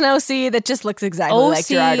 Yeah, this is an OC that just looks exactly like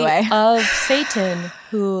Gerard Way. of Satan,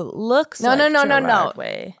 who looks like Gerard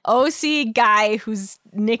Way. OC guy who's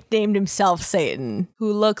nicknamed himself Satan.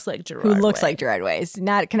 Who looks like Gerard Who looks Way. like Gerard Way. He's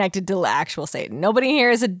not connected to the actual Satan. Nobody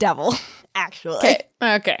here is a devil, actually.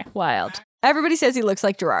 Okay. Wild. Everybody says he looks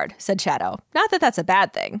like Gerard, said Shadow. Not that that's a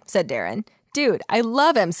bad thing, said Darren. Dude, I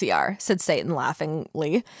love MCR, said Satan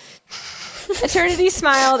laughingly. Eternity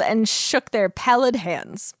smiled and shook their pallid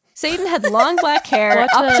hands. Satan had long black hair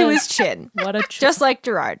up to his chin. What a just like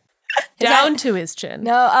Gerard. Down to his chin.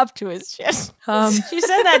 No, up to his chin. She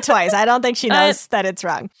said that twice. I don't think she knows that it's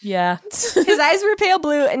wrong. Yeah. His eyes were pale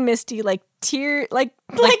blue and misty, like tears.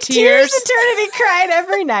 tears. Eternity cried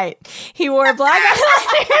every night. He wore black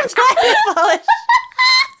eyeliner and black polish.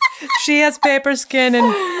 She has paper skin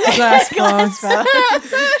and glass bones.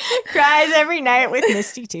 Cries every night with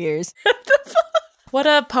misty tears. What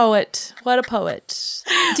a poet. What a poet.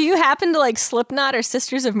 Do you happen to like Slipknot or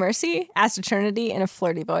Sisters of Mercy? Asked Eternity in a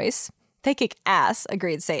flirty voice. They kick ass,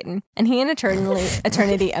 agreed Satan, and he and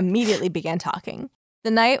Eternity immediately began talking.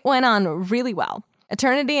 The night went on really well.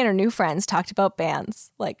 Eternity and her new friends talked about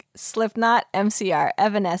bands like Slipknot, MCR,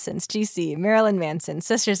 Evanescence, GC, Marilyn Manson,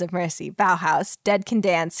 Sisters of Mercy, Bauhaus, Dead Can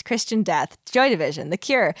Dance, Christian Death, Joy Division, The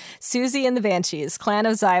Cure, Susie and the Banshees, Clan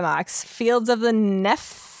of Zymox, Fields of the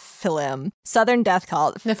Nephilim, Southern Death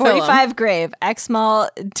Cult, 45 Grave, Exmal,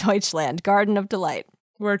 Deutschland, Garden of Delight.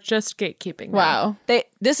 We're just gatekeeping. Wow.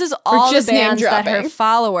 This is all the bands that her name-dropping.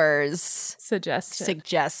 followers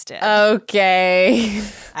Suggested. Okay.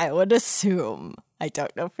 I would assume. I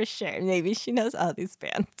don't know for sure. Maybe she knows all these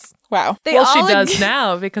bands. Wow. They Well, she all does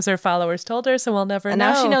now because her followers told her, so we'll never And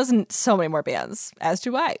know. now she knows so many more bands, as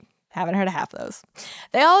do I. Haven't heard of half of those.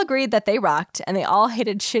 They all agreed that they rocked, and they all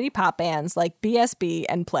hated shitty pop bands like BSB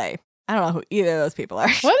and Play. I don't know who either of those people are.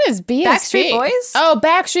 What is BSB? Backstreet Boys? Oh,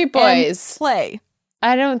 Backstreet Boys. And Play.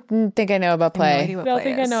 I don't think I know about I have no Play. idea what I don't Play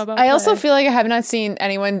think I is. know about I also Play. feel like I have not seen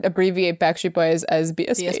anyone abbreviate Backstreet Boys as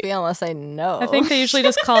BSB. BSB, unless I know. I think they usually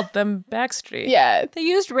just called them Backstreet. Yeah. They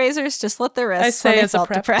used razors to slit their wrists say when they as a felt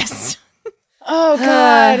prep. depressed. Oh,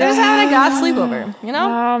 God. They're just having a god sleepover, you know?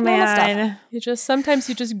 Oh, Normal stuff. man. Sometimes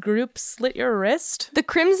you just group slit your wrist. The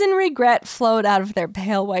crimson regret flowed out of their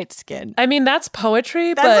pale white skin. I mean, that's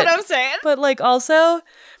poetry, That's but what I'm saying. but like also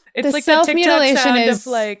it's The like the TikTok self-mutilation sound is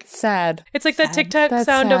of like sad. it's like the TikTok That's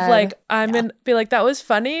sound of sad. like I'm gonna be like that was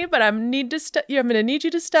funny, but I'm gonna need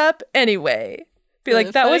you to stop anyway. Be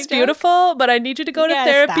like that funny was joke? beautiful, but I need you to go to Yeah,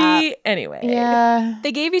 therapy stop. anyway. Yeah.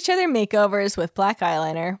 They gave each other makeovers with black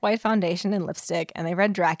eyeliner, white foundation, and lipstick, and they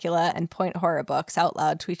read Dracula and point horror books out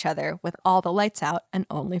loud to each other with all the lights out and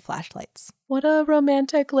only flashlights. What a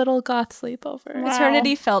romantic little goth sleepover. Wow.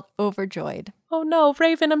 Eternity felt overjoyed. Oh no,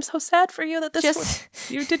 Raven, I'm so sad for you that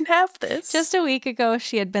you didn't have this. Just a week ago,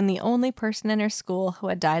 she had been the only person in her school who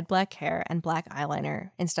had dyed black hair and black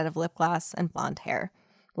eyeliner instead of lip gloss and blonde hair.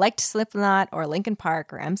 Liked Slipknot or Linkin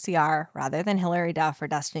Park or MCR rather than Hilary Duff or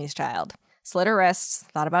Destiny's Child. Slit her wrists,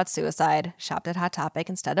 thought about suicide, shopped at Hot Topic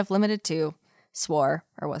instead of Limited 2, swore,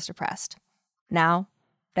 or was depressed. Now,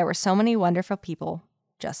 there were so many wonderful people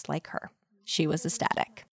just like her. She was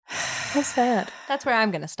ecstatic. so sad. That's where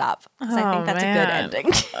I'm going to stop, because I think that's a good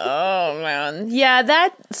ending. Oh, man. Yeah,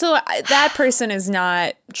 that person is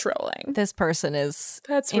not trolling. This person is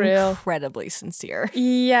That's real. incredibly sincere.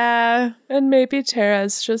 Yeah. And maybe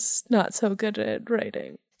Tara's just not so good at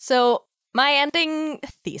writing. So, my ending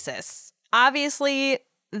thesis. Obviously,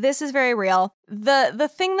 this is very real. The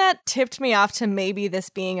thing that tipped me off to maybe this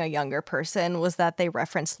being a younger person was that they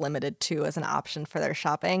referenced Limited 2 as an option for their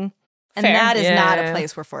shopping. And Fair. that is not a Yeah.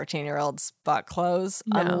 place where 14-year-olds bought clothes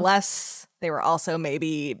No. unless they were also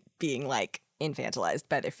maybe being like infantilized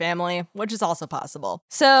by their family, which is also possible.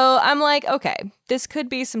 So I'm like, okay, this could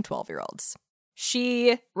be some 12-year-olds.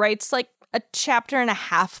 She writes like a chapter and a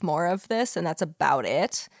half more of this, and that's about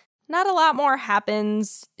it. Not a lot more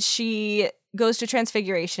happens. She goes to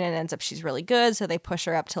Transfiguration and ends up she's really good, so they push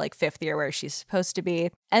her up to like 5th year where she's supposed to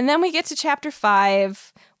be. And then we get to chapter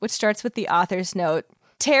 5, which starts with the author's note.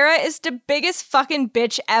 Tara is the biggest fucking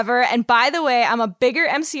bitch ever, and by the way, I'm a bigger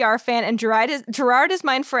MCR fan, and Gerard is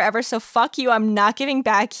mine forever, so fuck you, I'm not giving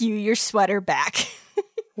back your sweater back.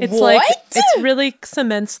 It's What? like it's really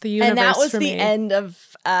cements the universe. And that was for the me. end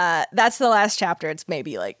of that's the last chapter. It's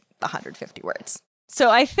maybe like 150 words. So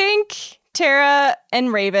I think Tara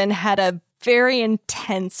and Raven had a very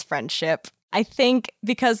intense friendship. I think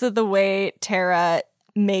because of the way Tara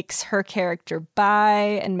makes her character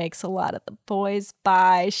bi and makes a lot of the boys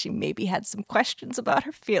bi. She maybe had some questions about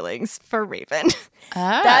her feelings for Raven.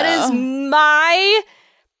 That is my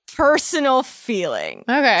personal feeling.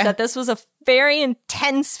 Okay. That this was a very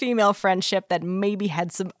intense female friendship that maybe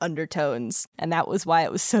had some undertones. And that was why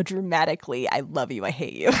it was so dramatically, I love you, I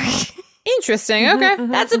hate you. Interesting. Okay.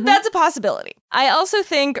 That's a possibility. I also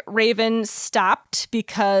think Raven stopped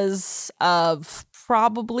because of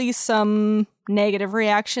probably some negative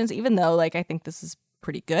reactions, even though like I think this is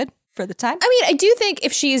pretty good for the time. I mean, I do think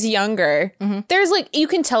if she's younger, there's like, you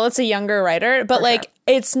can tell it's a younger writer, but like,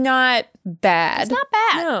 it's not bad. It's not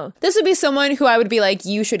bad. No. This would be someone who I would be like,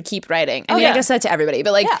 you should keep writing. I mean, I guess that to everybody,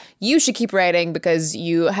 but like, you should keep writing because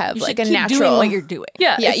you have like a keep natural doing what you're doing.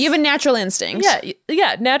 Yeah. Yeah, you have a natural instinct.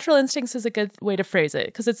 Yeah. Natural instincts is a good way to phrase it.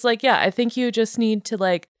 Because it's like, I think you just need to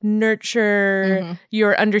like nurture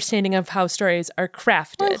your understanding of how stories are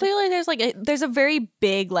crafted. Well, clearly there's a very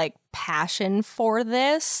big like passion for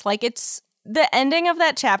this. Like it's the ending of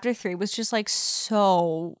that chapter 3 was just like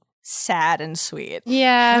so sad and sweet.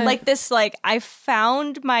 Yeah. Like this, like I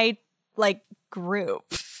found my like group.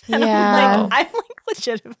 And Yeah. I'm like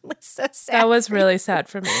legitimately so sad. That was really sad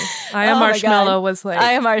for me. I Am Oh my Marshmallow God. was like,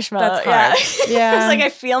 I Am Marshmallow. That's hard. Yeah. It's like I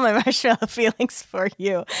feel my marshmallow feelings for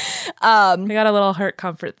you. I got a little hurt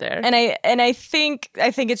comfort there. And I think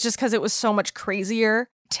it's just because it was so much crazier.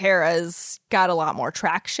 Tara's got a lot more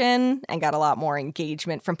traction and got a lot more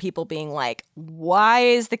engagement from people being like, why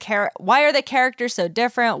are the characters so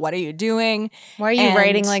different? What are you doing? Why are you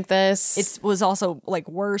writing like this? It was also like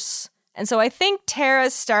worse. And so I think Tara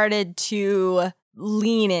started to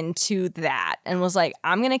lean into that and was like,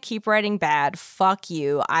 I'm going to keep writing bad. Fuck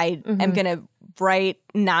you. I am going to write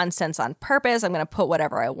nonsense on purpose. I'm going to put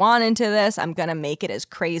whatever I want into this. I'm going to make it as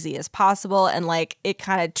crazy as possible. And like it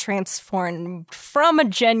kind of transformed from a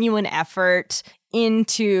genuine effort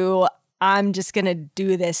into I'm just going to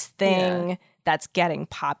do this thing that's getting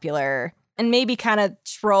popular and maybe kind of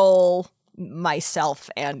troll myself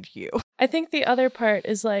and you. I think the other part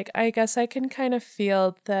is like, I guess I can kind of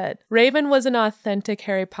feel that Raven was an authentic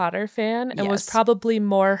Harry Potter fan and was probably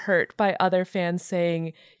more hurt by other fans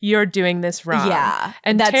saying, you're doing this wrong. Yeah,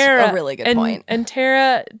 and that's Tara, a really good point. And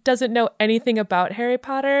Tara doesn't know anything about Harry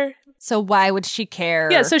Potter. So why would she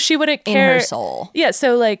care? Yeah, so she wouldn't in care. her soul. Yeah,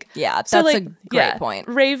 so like... Yeah, that's so like, a great point.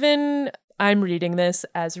 Raven... I'm reading this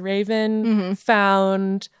as Raven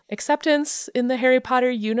found acceptance in the Harry Potter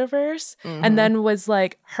universe and then was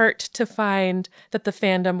like hurt to find that the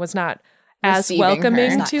fandom was not as Receiving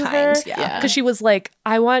welcoming her. to Not her. kind, yeah. Because she was like,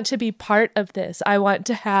 I want to be part of this. I want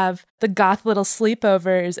to have the goth little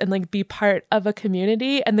sleepovers and like be part of a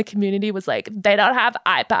community. And the community was like, they don't have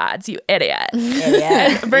iPods, you idiot.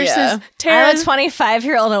 Versus Tara. I'm a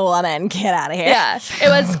 25-year-old woman. Get out of here. Yeah, it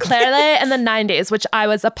was clearly in the 90s, which I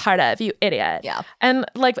was a part of, you idiot. Yeah. And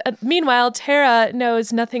like, meanwhile, Tara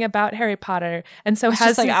knows nothing about Harry Potter. And so It's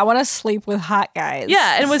has just like, I want to sleep with hot guys.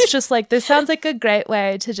 yeah, and was just like, this sounds like a great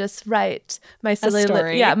way to just write my silly,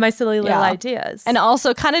 story. my silly little Yeah. ideas. And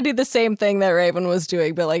also kind of do the same thing that Raven was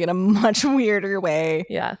doing, but like in a much weirder way.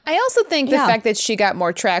 yeah. I also think the Yeah. fact that she got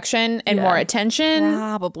more traction and more attention,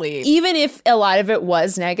 Probably. even if a lot of it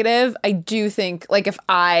was negative, I do think like if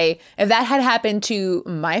that had happened to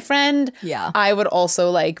my friend, I would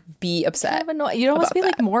also like be upset. You'd almost be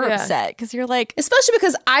like more Yeah. upset because you're like, Especially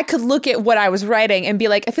because I could look at what I was writing and be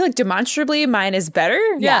like, I feel like demonstrably mine is better.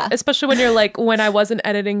 Yeah, especially when you're like, when I wasn't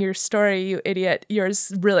editing your story, you idiot,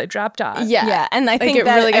 yours really dropped off. Yeah. and I think it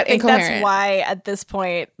that really got I think that's incoherent. why at this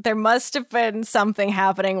point there must have been something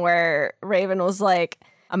happening where Raven was like,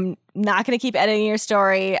 I'm not going to keep editing your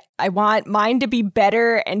story. I want mine to be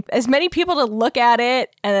better and as many people to look at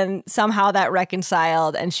it. And then somehow that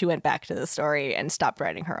reconciled and she went back to the story and stopped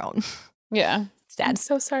writing her own. Yeah. I'm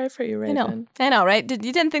so sorry for you, Raven. I know, right? You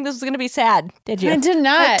didn't think this was going to be sad, did you? I did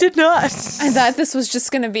not. I did not. I thought this was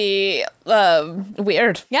just going to be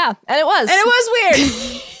weird. Yeah, and it was. And it was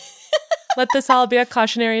weird. Let this all be a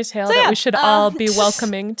cautionary tale that we should all be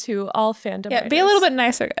welcoming to all fandom. Yeah, be a little bit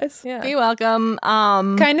nicer, guys. Yeah. Be welcome.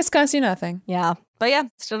 Kindness costs you nothing. Yeah. But yeah,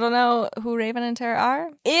 still don't know who Raven and Tara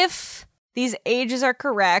are. If these ages are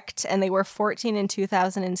correct and they were 14 in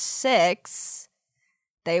 2006,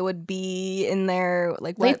 they would be in their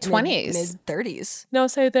like Late what, 20s. mid 30s. No,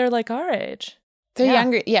 so they're like our age. They're Yeah.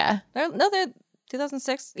 younger. Yeah. They're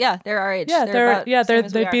 2006. Yeah, they're our age. Yeah, about the same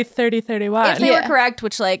as we they'd are. be 30, 31. If they were correct,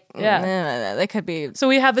 which like Yeah. they could be. So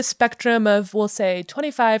we have a spectrum of, we'll say,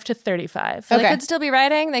 25 to 35. They could still be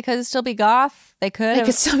writing. They could still be goth. They could They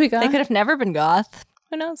could still be goth. They could have never been goth.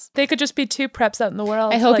 Who knows? They could just be two preps out in the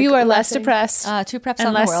world. I hope you are less laughing. depressed Two preps and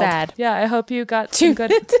on less the world. sad. Yeah, I hope you got some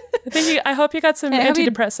good. I hope you got some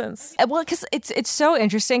antidepressants. Well, because it's so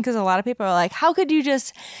interesting because a lot of people are like, how could you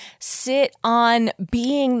just sit on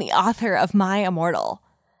being the author of My Immortal?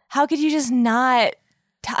 How could you just not?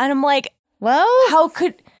 And I'm like, Well, how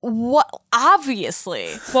could what? Obviously,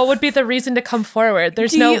 What would be the reason to come forward?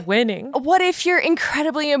 There's no winning. what if you're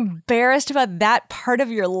incredibly embarrassed about that part of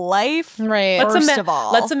your life? right. First of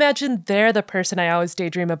all, let's imagine they're the person I always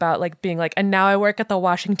daydream about, like being like, and now I work at the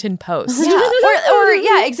Washington Post. yeah, or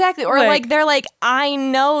yeah, exactly. Or Like- like they're like, I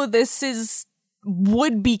know this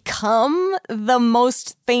would become the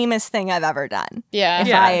most famous thing I've ever done. Yeah. If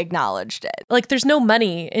Yeah. I acknowledged it. Like, there's no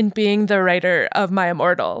money in being the writer of My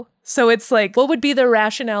Immortal. So it's like, what would be the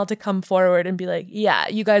rationale to come forward and be like, yeah,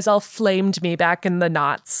 you guys all flamed me back in the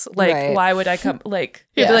knots. Like, Right. why would I come? Like,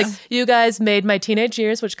 you'd be Yeah. like, you guys made my teenage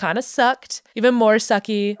years, which kind of sucked, even more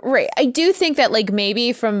sucky. Right. I do think that, like,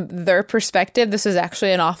 maybe from their perspective, this is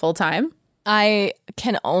actually an awful time. I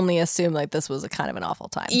can only assume like this was a kind of an awful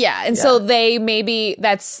time. Yeah. And so they maybe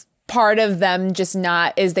that's part of them just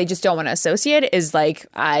not is they just don't want to associate it is like,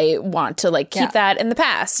 I want to like keep Yeah. that in the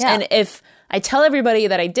past. Yeah. And if I tell everybody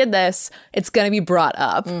that I did this, it's going to be brought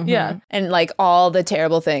up. Yeah. And like all the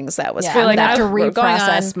terrible things that was Yeah, happening. I have to were going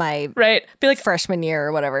reprocess on. my Right. Be like, freshman year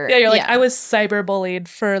or whatever. yeah, you're like, Yeah. I was cyberbullied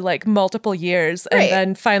for like multiple years. And Right.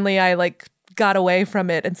 then finally I like got away from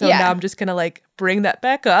it. And so Yeah. now I'm just going to like bring that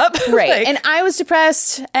back up. Right. Like, And I was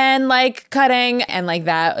depressed and like cutting and like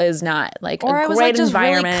that is not like Or a I was great like just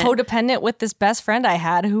really environment. codependent with this best friend I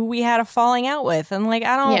had who we had a falling out with. And like,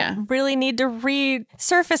 I don't Yeah. really need to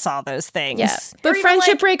resurface all those things. Yeah. But Or even,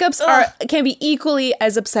 friendship like, breakups can be equally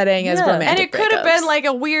as upsetting as romantic and it could have breakups. been like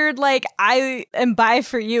a weird, like, I am bi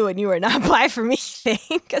for you and you are not bi for me thing,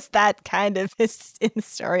 because that kind of is in the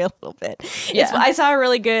story a little bit. Yeah. I saw a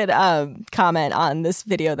really good comment on this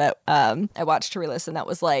video that I watched to re-listen that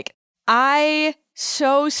was like, I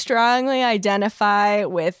so strongly identify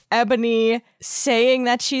with Ebony saying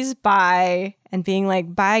that she's bi and being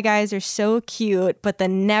like, bi guys are so cute, but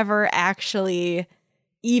then never actually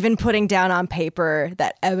even putting down on paper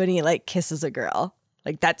that Ebony like kisses a girl.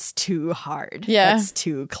 Like, that's too hard. Yeah. That's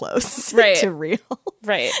too close Right. to real.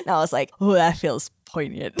 right. And I was like, oh, that feels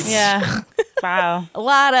poignant. Yeah. Wow. A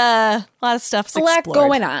lot of stuff's A lot explored.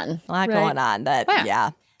 going on. A lot Right. going on that, Wow. yeah.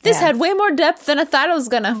 This Yeah. had way more depth than I thought it was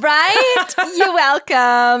gonna. Right? You're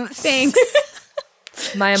welcome. Thanks.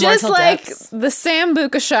 my Just immortal like depths. the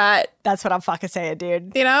Sambuca shot, That's what I'm fucking saying,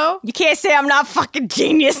 dude. you know? You can't say I'm not fucking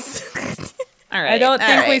genius. All right. I don't all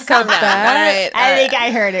think right, we calm said down. that. All right. I think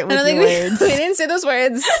I heard it with I don't your think words. we didn't say those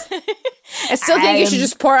words. I still think you should I'm-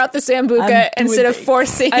 just pour out the Sambuca I'm instead of doing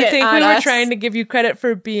forcing I it think on we were us. trying to give you credit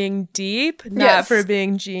for being deep, not Yes. for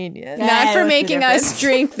being genius. Yeah. Not for what's the making us difference?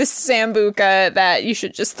 drink the Sambuca that you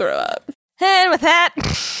should just throw up. And with that,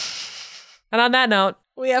 And on that note,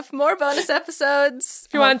 we have more bonus episodes.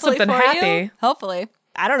 If you want hopefully something for you. happy. Hopefully.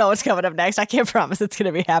 I don't know what's coming up next. I can't promise it's going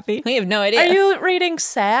to be happy. We have no idea. are you reading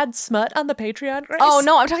sad smut on the Patreon, Grace? Oh,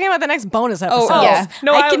 no, I'm talking about the next bonus episode. yeah.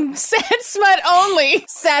 No, I I- can... Sad smut only.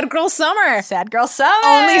 Sad girl summer. Sad girl summer.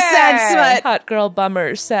 Only sad smut. Hot girl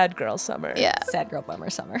bummer, sad girl summer. Yeah. Sad girl bummer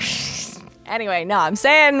summer. Anyway, no, I'm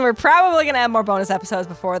saying we're probably going to have more bonus episodes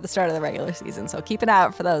before the start of the regular season, so keep an eye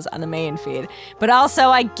out for those on the main feed. But also,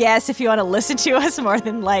 I guess if you want to listen to us more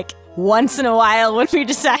than like once in a while when we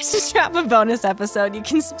decide to drop a bonus episode, you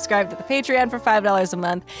can subscribe to the Patreon for $5 a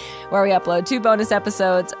month, where we upload 2 bonus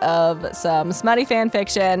episodes of some smutty fan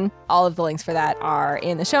fiction. All of the links for that are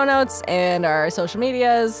in the show notes and our social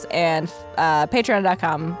medias and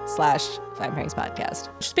patreon.com/Fine Pairings Podcast.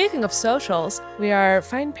 Speaking of socials, we are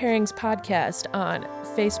Fine Pairings Podcast on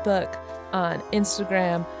Facebook, on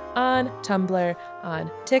Instagram, on Tumblr,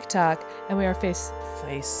 on TikTok, and we are We're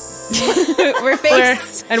we're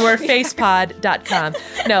face. facepod.com.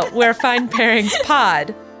 No, we're Fine Pairings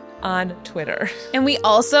Pod on Twitter. And we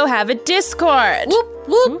also have a Discord.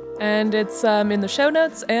 And it's in the show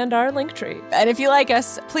notes and our link tree. And if you like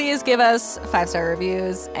us, please give us 5-star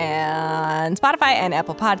reviews and Spotify and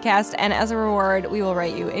Apple Podcast. And as a reward, we will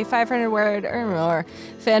write you a 500-word or more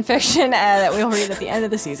fan fiction that we will read at the end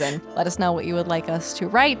of the season. Let us know what you would like us to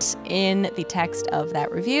write in the text of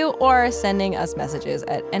that review, or sending us messages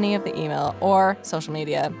at any of the email or social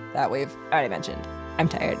media that we've already mentioned. I'm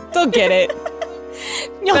tired. They'll get it.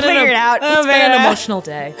 You'll figure it out. It's been an emotional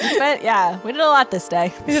day. But yeah, we did a lot this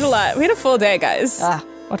day. We did a lot. We had a full day, guys.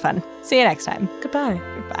 What fun. See you next time. Goodbye.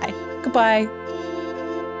 Goodbye. Goodbye.